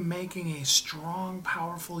simply making a strong,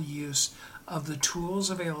 powerful use of the tools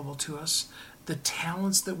available to us, the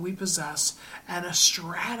talents that we possess, and a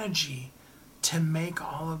strategy to make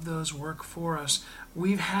all of those work for us.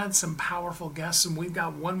 We've had some powerful guests, and we've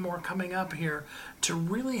got one more coming up here to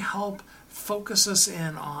really help focus us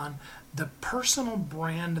in on the personal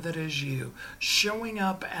brand that is you, showing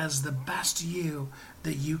up as the best you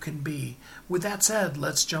that you can be. With that said,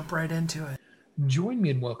 let's jump right into it. Join me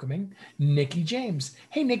in welcoming Nicki James.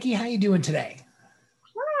 Hey, Nicki, how you doing today?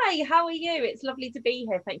 Hi, how are you? It's lovely to be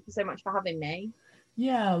here. Thank you so much for having me.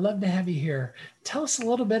 Yeah, I'd love to have you here. Tell us a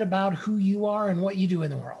little bit about who you are and what you do in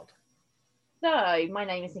the world. So, my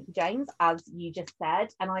name is Nicki James, as you just said,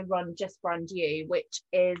 and I run Just Brand You, which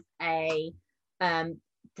is a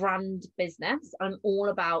brand business. I'm all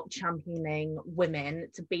about championing women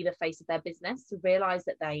to be the face of their business, to realize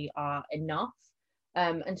that they are enough,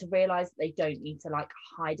 and to realize that they don't need to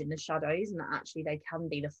hide in the shadows, and that actually they can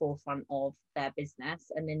be the forefront of their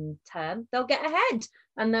business, and in turn they'll get ahead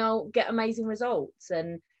and they'll get amazing results.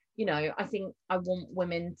 And I think I want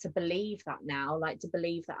women to believe that now, to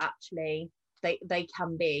believe that actually they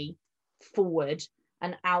can be forward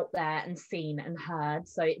and out there and seen and heard.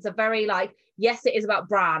 So it's a very yes, it is about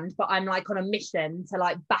brand, but I'm on a mission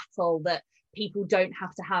to battle that people don't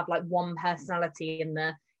have to have one personality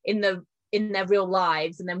in their real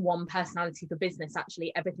lives and then one personality for business.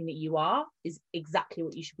 Actually, everything that you are is exactly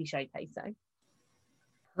what you should be showcasing.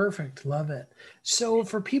 Perfect. Love it. So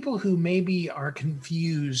for people who maybe are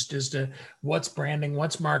confused as to what's branding,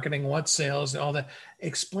 what's marketing, what's sales, all that,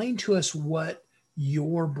 explain to us what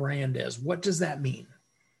your brand is. What does that mean?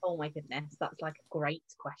 Oh my goodness, that's a great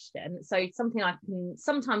question. So something I can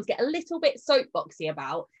sometimes get a little bit soapboxy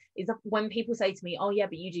about is when people say to me, oh yeah,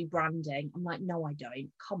 but you do branding. I'm like, no, I don't.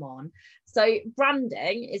 Come on. So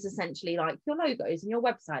branding is essentially your logos and your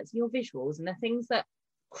websites and your visuals and the things that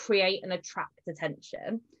create and attract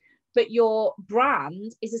attention. But your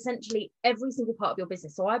brand is essentially every single part of your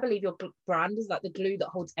business. So I believe your brand is the glue that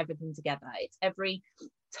holds everything together. It's every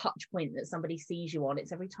touch point that somebody sees you on.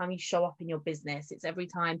 It's every time you show up in your business. It's every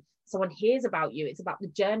time someone hears about you. It's about the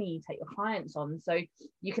journey you take your clients on. So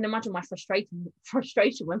you can imagine my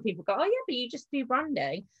frustration when people go, oh yeah, but you just do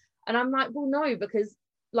branding. And I'm like, well, no, because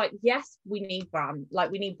yes, we need brand,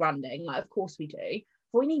 we need branding. Of course we do.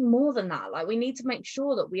 But we need more than that. We need to make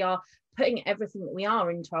sure that we are putting everything that we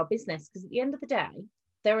are into our business, because at the end of the day,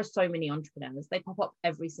 there are so many entrepreneurs. They pop up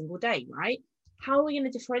every single day, right? How are we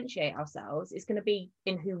going to differentiate ourselves? It's going to be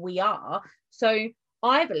in who we are. So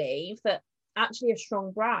I believe that actually a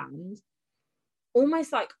strong brand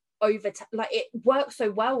almost it works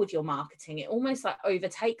so well with your marketing. It almost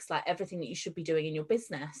overtakes everything that you should be doing in your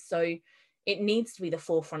business. So it needs to be the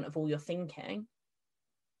forefront of all your thinking.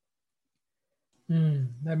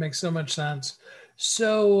 That makes so much sense.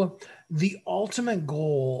 So the ultimate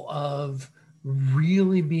goal of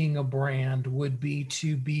really being a brand would be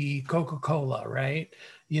to be Coca-Cola, right?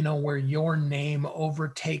 Where your name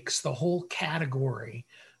overtakes the whole category.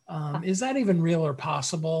 Is that even real or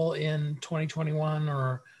possible in 2021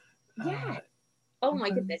 or? Yeah. Oh my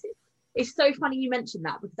goodness. It's so funny you mentioned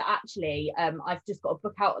that, because actually I've just got a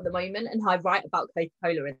book out at the moment and I write about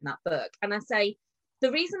Coca-Cola in that book. And I say,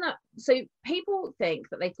 the reason that, so people think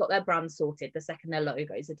that they've got their brand sorted the second their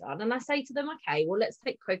logos are done. And I say to them, okay, well, let's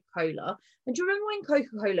take Coca-Cola. And do you remember when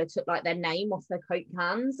Coca-Cola took their name off their Coke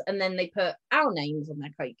cans and then they put our names on their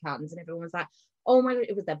Coke cans, and everyone was like, oh my God,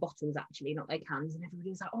 it was their bottles actually, not their cans. And everybody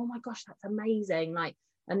was like, oh my gosh, that's amazing.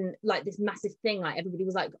 And this massive thing, everybody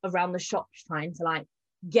was around the shops trying to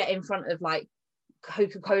get in front of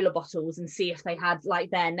Coca-Cola bottles and see if they had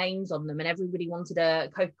their names on them, and everybody wanted a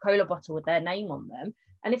Coca-Cola bottle with their name on them.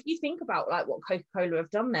 And if you think about what Coca-Cola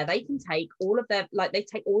have done there, they can take all of their they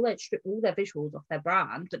take strip all their visuals off their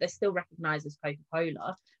brand, but they're still recognized as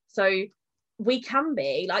Coca-Cola. So we can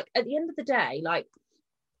be at the end of the day,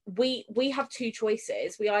 we have two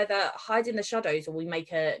choices. We either hide in the shadows or we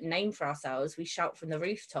make a name for ourselves. We shout from the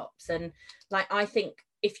rooftops. And I think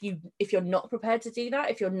if you're not prepared to do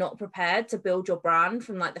that, if you're not prepared to build your brand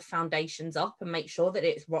from like the foundations up and make sure that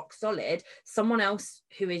it's rock solid, someone else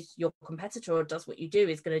who is your competitor or does what you do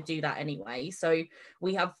is going to do that anyway. So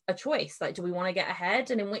we have a choice, like, do we want to get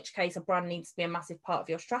ahead? And in which case a brand needs to be a massive part of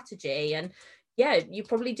your strategy. And yeah, you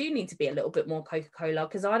probably do need to be a little bit more Coca-Cola,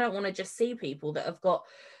 because I don't want to just see people that have got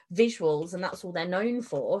visuals and that's all they're known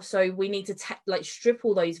for. So we need to like strip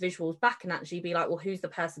all those visuals back and actually be like, well, who's the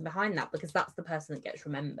person behind that? Because that's the person that gets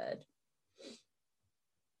remembered.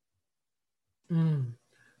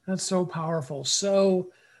 That's so powerful.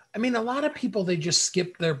 So, I mean, a lot of people, they just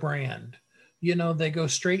skip their brand. You know, they go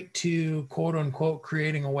straight to quote unquote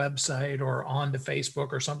creating a website or onto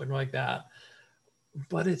Facebook or something like that.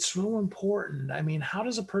 But it's so important. I mean, how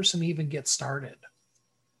does a person even get started?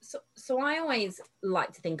 So I always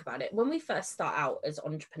like to think about it. When we first start out as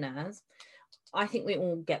entrepreneurs, I think we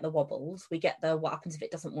all get the wobbles. We get the, what happens if it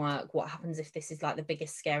doesn't work? What happens if this is like the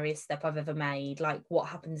biggest, scariest step I've ever made? Like, what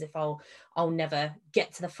happens if I'll never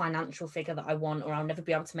get to the financial figure that I want, or I'll never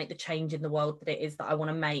be able to make the change in the world that it is that I want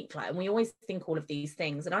to make? Like, and we always think all of these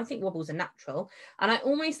things. And I think wobbles are natural. And I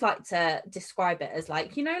almost like to describe it as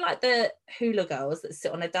like, you know, like the hula girls that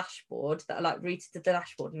sit on a dashboard that are like rooted to the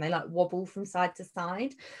dashboard and they like wobble from side to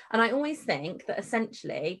side. And I always think that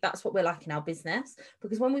essentially that's what we're like in our business,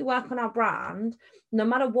 because when we work on our brand, no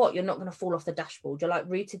matter what, you're not going to fall off the dashboard. You're like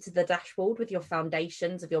rooted to the dashboard with your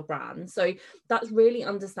foundations of your brand. So that's really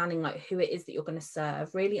understanding like who it is that you're going to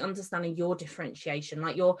serve, really understanding your differentiation,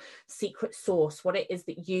 like your secret sauce, what it is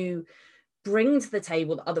that you bring to the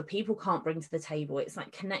table that other people can't bring to the table. It's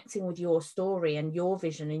like connecting with your story and your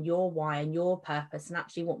vision and your why and your purpose and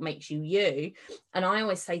actually what makes you you. And I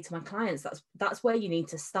always say to my clients, that's where you need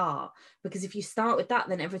to start, because if you start with that,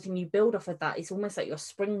 then everything you build off of that is almost like your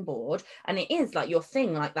springboard, and it is like your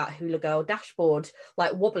thing, like that hula girl dashboard,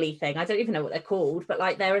 like wobbly thing. I don't even know what they're called, but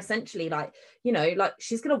like they're essentially like, you know, like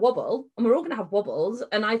she's gonna wobble and we're all gonna have wobbles.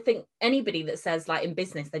 And I think anybody that says like in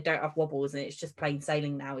business they don't have wobbles and it's just plain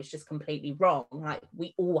sailing now is just completely wrong. Like,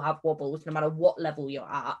 we all have wobbles no matter what level you're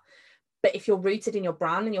at. But if you're rooted in your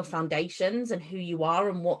brand and your foundations and who you are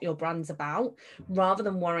and what your brand's about, rather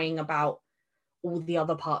than worrying about all the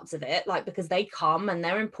other parts of it, like, because they come and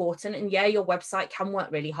they're important, and yeah, your website can work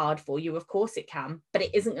really hard for you, of course it can, but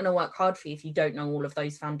it isn't going to work hard for you if you don't know all of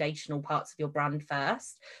those foundational parts of your brand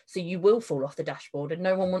first. So you will fall off the dashboard, and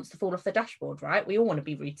no one wants to fall off the dashboard, right? We all want to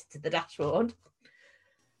be rooted to the dashboard.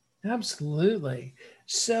 Absolutely.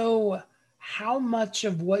 So how much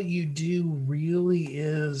of what you do really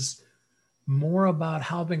is more about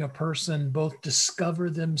helping a person both discover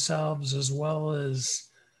themselves as well as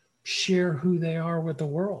share who they are with the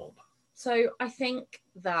world? So I think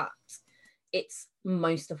that it's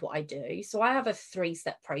most of what I do. So I have a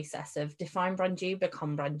 3-step process of define brand you,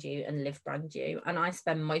 become brand you, and live brand you. And I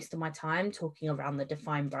spend most of my time talking around the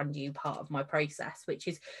define brand you part of my process, which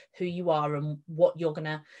is who you are and what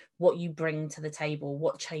you bring to the table,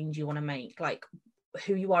 what change you want to make, like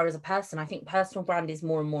who you are as a person. I think personal brand is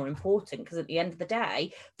more and more important, because at the end of the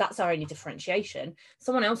day, that's our only differentiation.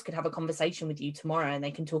 Someone else could have a conversation with you tomorrow and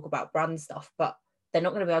they can talk about brand stuff, but they're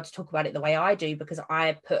not going to be able to talk about it the way I do, because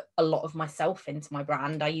I put a lot of myself into my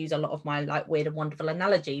brand. I use a lot of my like weird and wonderful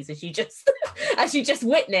analogies, as you just as you just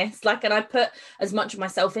witnessed, like, and I put as much of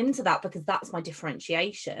myself into that because that's my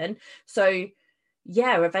differentiation. So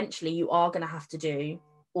yeah, eventually you are going to have to do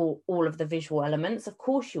all of the visual elements, of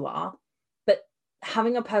course you are, but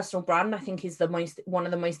having a personal brand, I think, is one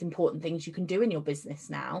of the most important things you can do in your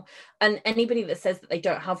business now. And anybody that says that they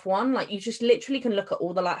don't have one, like, you just literally can look at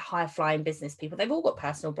all the like high flying business people. They've all got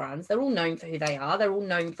personal brands. They're all known for who they are. They're all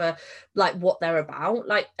known for like what they're about.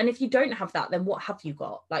 Like, and if you don't have that, then what have you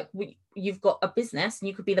got? Like, you've got a business and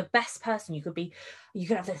you could be the best person. You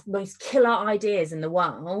could have the most killer ideas in the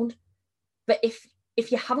world. But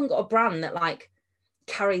if you haven't got a brand that like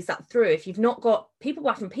carries that through, if you've not got people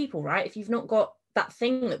buy from people, right? If you've not got that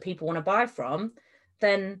thing that people want to buy from,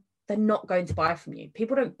 then they're not going to buy from you.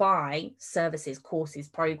 People don't buy services, courses,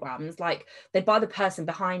 programs. Like, they buy the person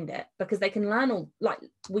behind it, because they can learn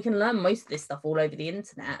we can learn most of this stuff all over the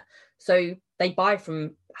internet. So they buy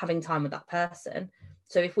from having time with that person.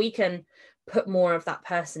 So if we can put more of that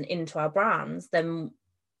person into our brands, then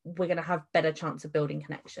we're going to have better chance of building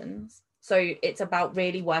connections. So it's about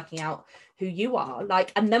really working out who you are,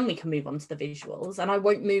 like, and then we can move on to the visuals. And I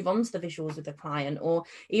won't move on to the visuals with the client or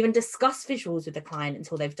even discuss visuals with the client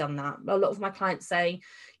until they've done that. A lot of my clients say,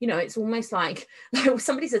 you know, it's almost like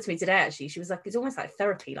somebody said to me today, actually, she was like, it's almost like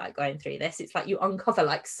therapy, like going through this. It's like you uncover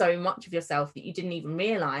like so much of yourself that you didn't even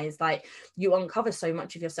realize. Like you uncover so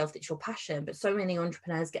much of yourself that's your passion. But so many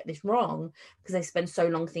entrepreneurs get this wrong because they spend so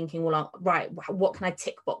long thinking, well, right, what can I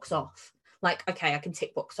tick box off? Like, okay, I can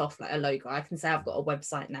tick box off like a logo. I can say I've got a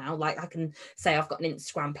website now. Like I can say I've got an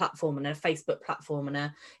Instagram platform and a Facebook platform and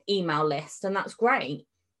an email list, and that's great.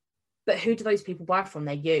 But who do those people buy from?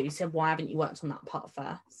 They're you. So why haven't you worked on that part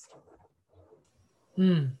first?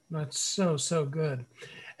 That's so good.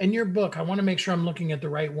 And your book, I want to make sure I'm looking at the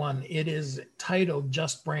right one. It is titled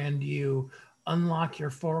Just Brand You, Unlock Your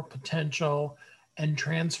Full Potential and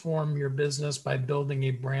Transform Your Business by Building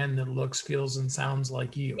a Brand That Looks, Feels, and Sounds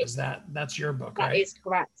Like You. That's your book, right? That is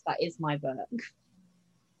correct. That is my book.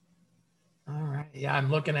 All right. Yeah,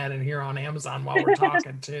 I'm looking at it here on Amazon while we're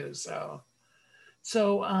talking too. So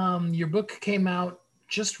your book came out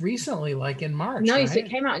just recently, like in March. No, right? So it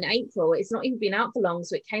came out in April. It's not even been out for long.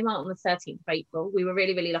 So it came out on the 13th of April. We were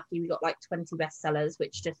really, really lucky. We got like 20 bestsellers,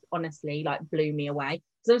 which just honestly like blew me away.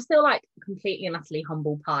 So I'm still like completely and utterly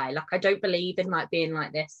humble pie. Like I don't believe in like being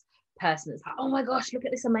like this person that's like, oh my gosh, look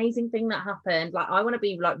at this amazing thing that happened. Like I want to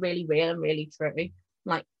be like really real and really true.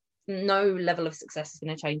 Like no level of success is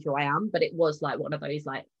going to change who I am. But it was like one of those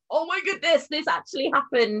like, oh my goodness, this actually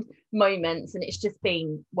happened moments. And it's just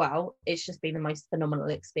been the most phenomenal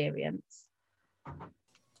experience.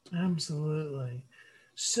 Absolutely.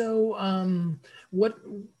 So what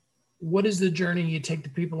is the journey you take the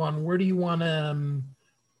people on? Where do you want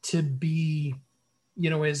to be, you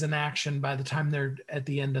know, as an action by the time they're at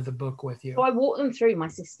the end of the book with you? So I walk them through my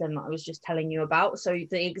system that I was just telling you about. So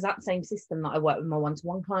the exact same system that I work with my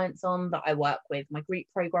one-to-one clients on, that I work with my group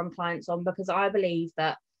program clients on, because I believe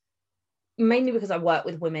that, mainly because I work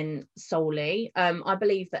with women solely, I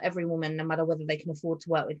believe that every woman, no matter whether they can afford to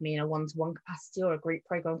work with me in a one-to-one capacity or a group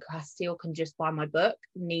program capacity or can just buy my book,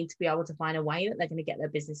 need to be able to find a way that they're going to get their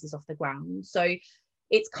businesses off the ground. So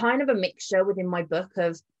it's kind of a mixture within my book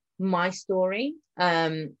of my story,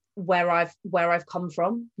 where I've come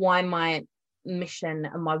from, why my mission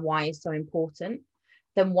and my why is so important,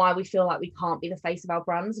 then why we feel like we can't be the face of our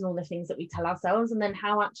brands and all the things that we tell ourselves, and then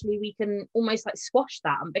how actually we can almost like squash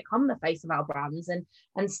that and become the face of our brands and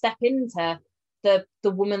step into the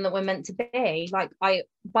woman that we're meant to be. Like by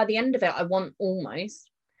the end of it, I want almost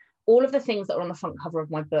all of the things that are on the front cover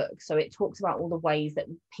of my book. So it talks about all the ways that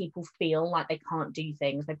people feel like they can't do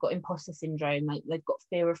things. They've got imposter syndrome, like they've got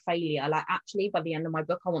fear of failure. Like actually by the end of my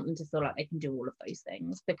book, I want them to feel like they can do all of those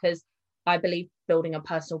things, because I believe building a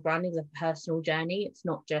personal brand is a personal journey. It's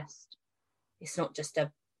not just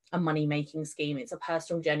a money-making scheme. It's a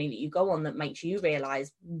personal journey that you go on that makes you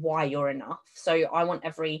realize why you're enough. So I want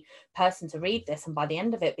every person to read this and by the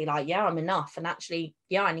end of it be like, yeah, I'm enough. And actually,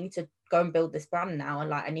 yeah, I need to go and build this brand now.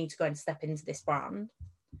 And like, I need to go and step into this brand.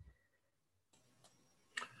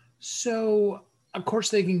 So of course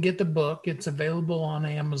they can get the book. It's available on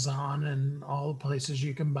Amazon and all the places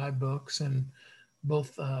you can buy books, and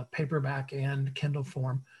both paperback and Kindle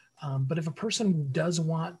form. But if a person does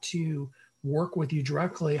want to work with you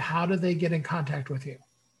directly, how do they get in contact with you?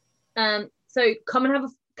 So come and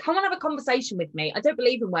have a conversation with me. I don't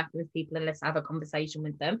believe in working with people unless I have a conversation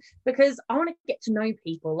with them, because I want to get to know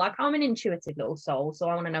people. Like I'm an intuitive little soul, so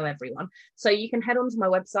I want to know everyone. So you can head on to my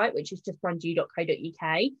website, which is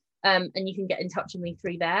justbrandyou.co.uk. And you can get in touch with me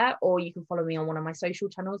through there, or you can follow me on one of my social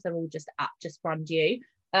channels. They're all just at justbrandyou.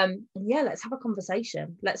 Yeah, let's have a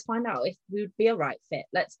conversation. Let's find out if we would be a right fit.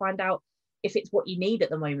 Let's find out if it's what you need at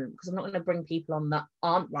the moment, because I'm not going to bring people on that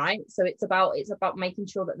aren't right. So it's about making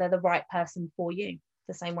sure that they're the right person for you,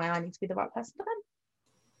 the same way I need to be the right person for them.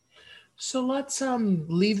 So let's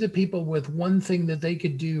leave the people with one thing that they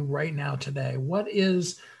could do right now today. What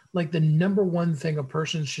is like the number one thing a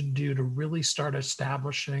person should do to really start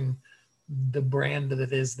establishing the brand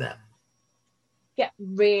that is them? Get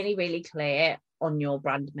really, really clear on your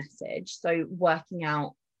brand message. So working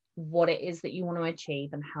out what it is that you want to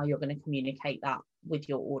achieve and how you're going to communicate that with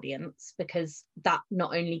your audience, because that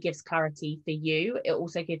not only gives clarity for you, it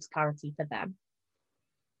also gives clarity for them.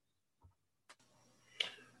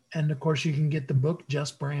 And of course, you can get the book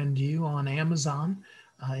Just Brand You on Amazon.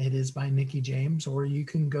 It is by Nicki James, or you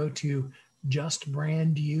can go to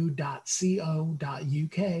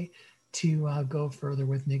justbrandyou.co.uk to go further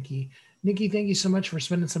with Nicki. Nicki, thank you so much for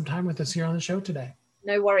spending some time with us here on the show today.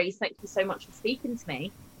 No worries. Thank you so much for speaking to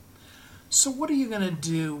me. So what are you going to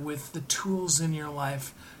do with the tools in your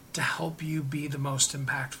life to help you be the most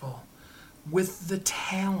impactful? with the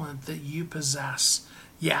talent that you possess.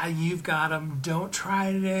 Yeah, you've got them. Don't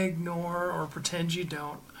try to ignore or pretend you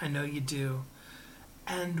don't. I know you do.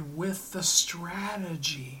 And with the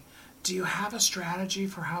strategy. Do you have a strategy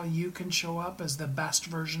for how you can show up as the best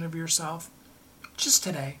version of yourself? Just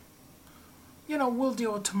today. We'll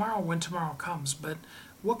deal with tomorrow when tomorrow comes, but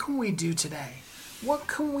what can we do today? What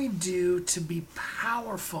can we do to be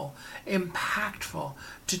powerful, impactful,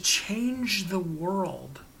 to change the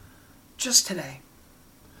world just today?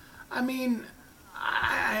 I mean,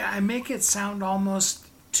 I make it sound almost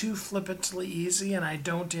too flippantly easy, and I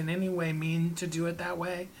don't in any way mean to do it that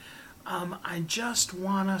way. I just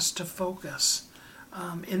want us to focus.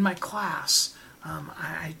 In my class,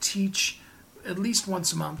 I teach at least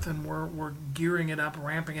once a month, and we're gearing it up,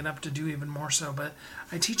 ramping it up to do even more so. But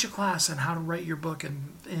I teach a class on how to write your book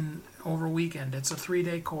in over a weekend. It's a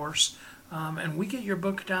 3-day course, and we get your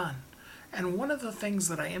book done. And one of the things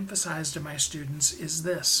that I emphasize to my students is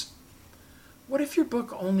this. What if your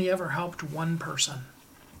book only ever helped one person?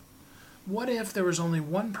 What if there was only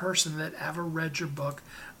one person that ever read your book,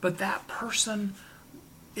 but that person,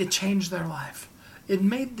 it changed their life? It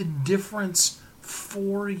made the difference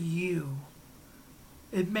for you.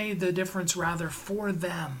 It made the difference, rather, for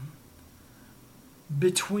them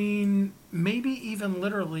between maybe even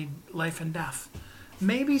literally life and death.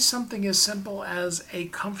 Maybe something as simple as a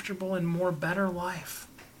comfortable and more better life.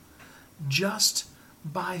 Just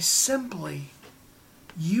by simply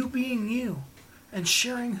you being you and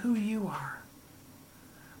sharing who you are.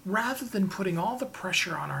 Rather than putting all the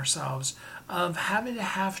pressure on ourselves of having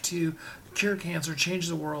to cure cancer, change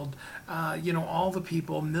the world, all the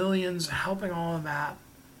people, millions, helping all of that.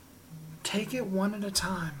 Take it one at a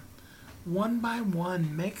time. One by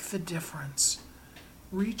one, make the difference.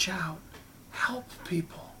 Reach out. Help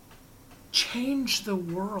people. Change the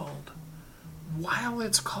world while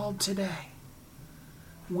it's called today.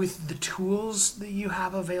 With the tools that you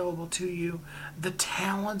have available to you, the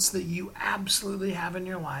talents that you absolutely have in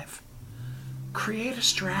your life. Create a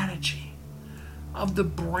strategy of the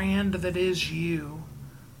brand that is you,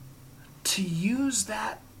 to use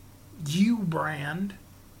that you brand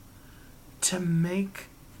to make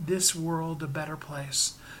this world a better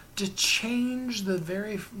place, to change the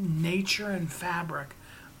very nature and fabric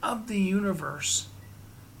of the universe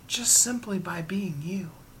just simply by being you.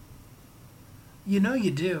 You know you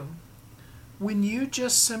do. When you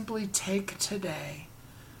just simply take today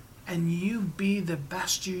and you be the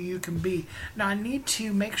best you can be. Now, I need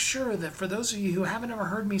to make sure that for those of you who haven't ever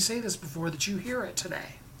heard me say this before, that you hear it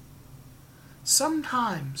today.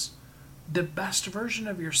 Sometimes the best version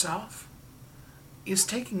of yourself is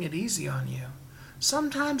taking it easy on you.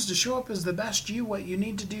 Sometimes to show up as the best you, what you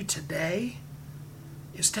need to do today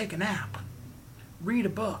is take a nap, read a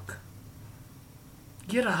book,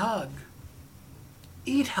 get a hug,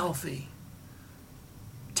 eat healthy,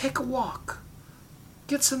 take a walk,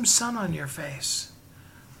 get some sun on your face,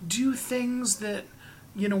 do things that,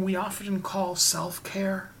 we often call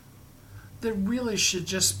self-care, that really should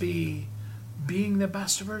just be being the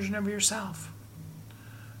best version of yourself.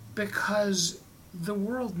 Because the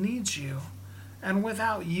world needs you, and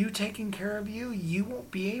without you taking care of you, you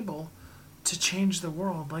won't be able to change the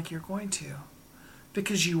world like you're going to.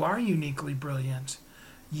 Because you are uniquely brilliant.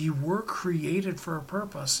 You were created for a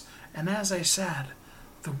purpose. And as I said,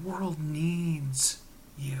 the world needs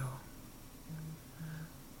you.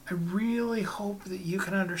 I really hope that you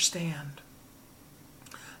can understand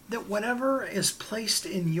that whatever is placed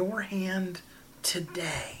in your hand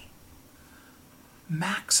today,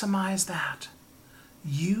 maximize that.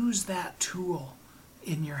 Use that tool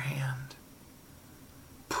in your hand.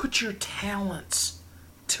 Put your talents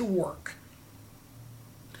to work.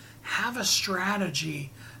 Have a strategy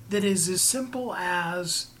that is as simple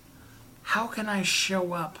as, how can I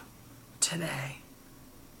show up today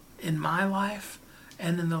in my life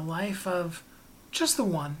and in the life of just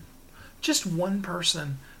one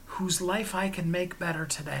person whose life I can make better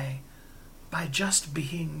today by just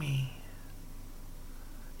being me.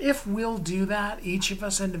 If we'll do that, each of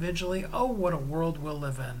us individually, oh, what a world we'll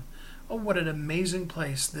live in. Oh, what an amazing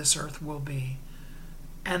place this earth will be.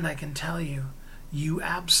 And I can tell you, you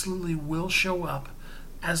absolutely will show up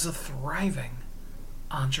as a thriving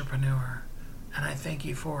entrepreneur. And I thank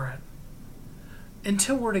you for it.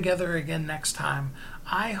 Until we're together again next time,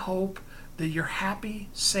 I hope that you're happy,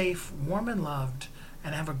 safe, warm, and loved,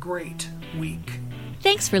 and have a great week.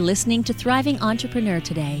 Thanks for listening to Thriving Entrepreneur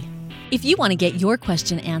today. If you want to get your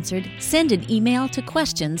question answered, send an email to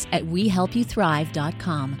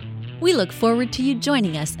questions@wehelpyouthrive.com. We look forward to you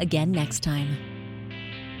joining us again next time.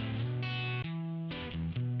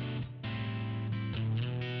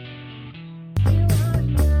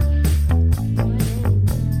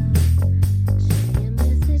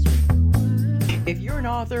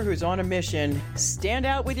 author who's on a mission. Stand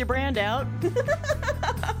out with your brand out.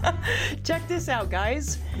 Check this out,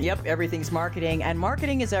 guys. Yep, everything's marketing, and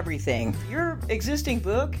marketing is everything. Your existing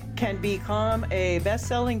book can become a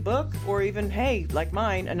best-selling book, or even, hey, like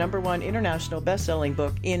mine, a #1 international best-selling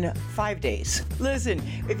book in 5 days. Listen,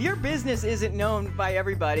 if your business isn't known by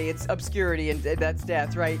everybody, it's obscurity and that's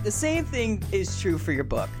death, right? The same thing is true for your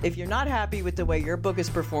book. If you're not happy with the way your book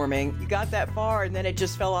is performing, you got that far and then it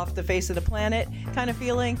just fell off the face of the planet kind of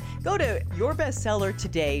feeling, go to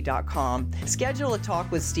yourbestsellertoday.com. Schedule a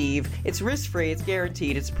talk with Steve. It's risk-free, it's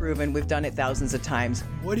guaranteed, it's proven. We've done it thousands of times.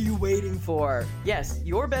 What are you waiting for? Yes,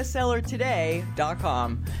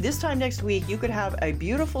 yourbestsellertoday.com. This time next week, you could have a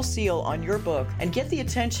beautiful seal on your book and get the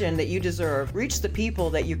attention that you deserve. Reach the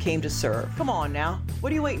people that you came to serve. Come on now.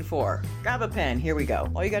 What are you waiting for? Grab a pen. Here we go.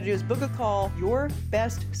 All you got to do is book a call.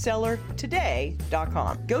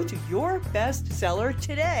 Yourbestsellertoday.com. Go to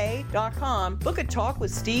yourbestsellertoday.com. Book a talk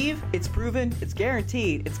with Steve. It's proven. It's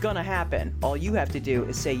guaranteed. It's going to happen. All you have to do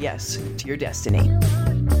is say yes to your destiny.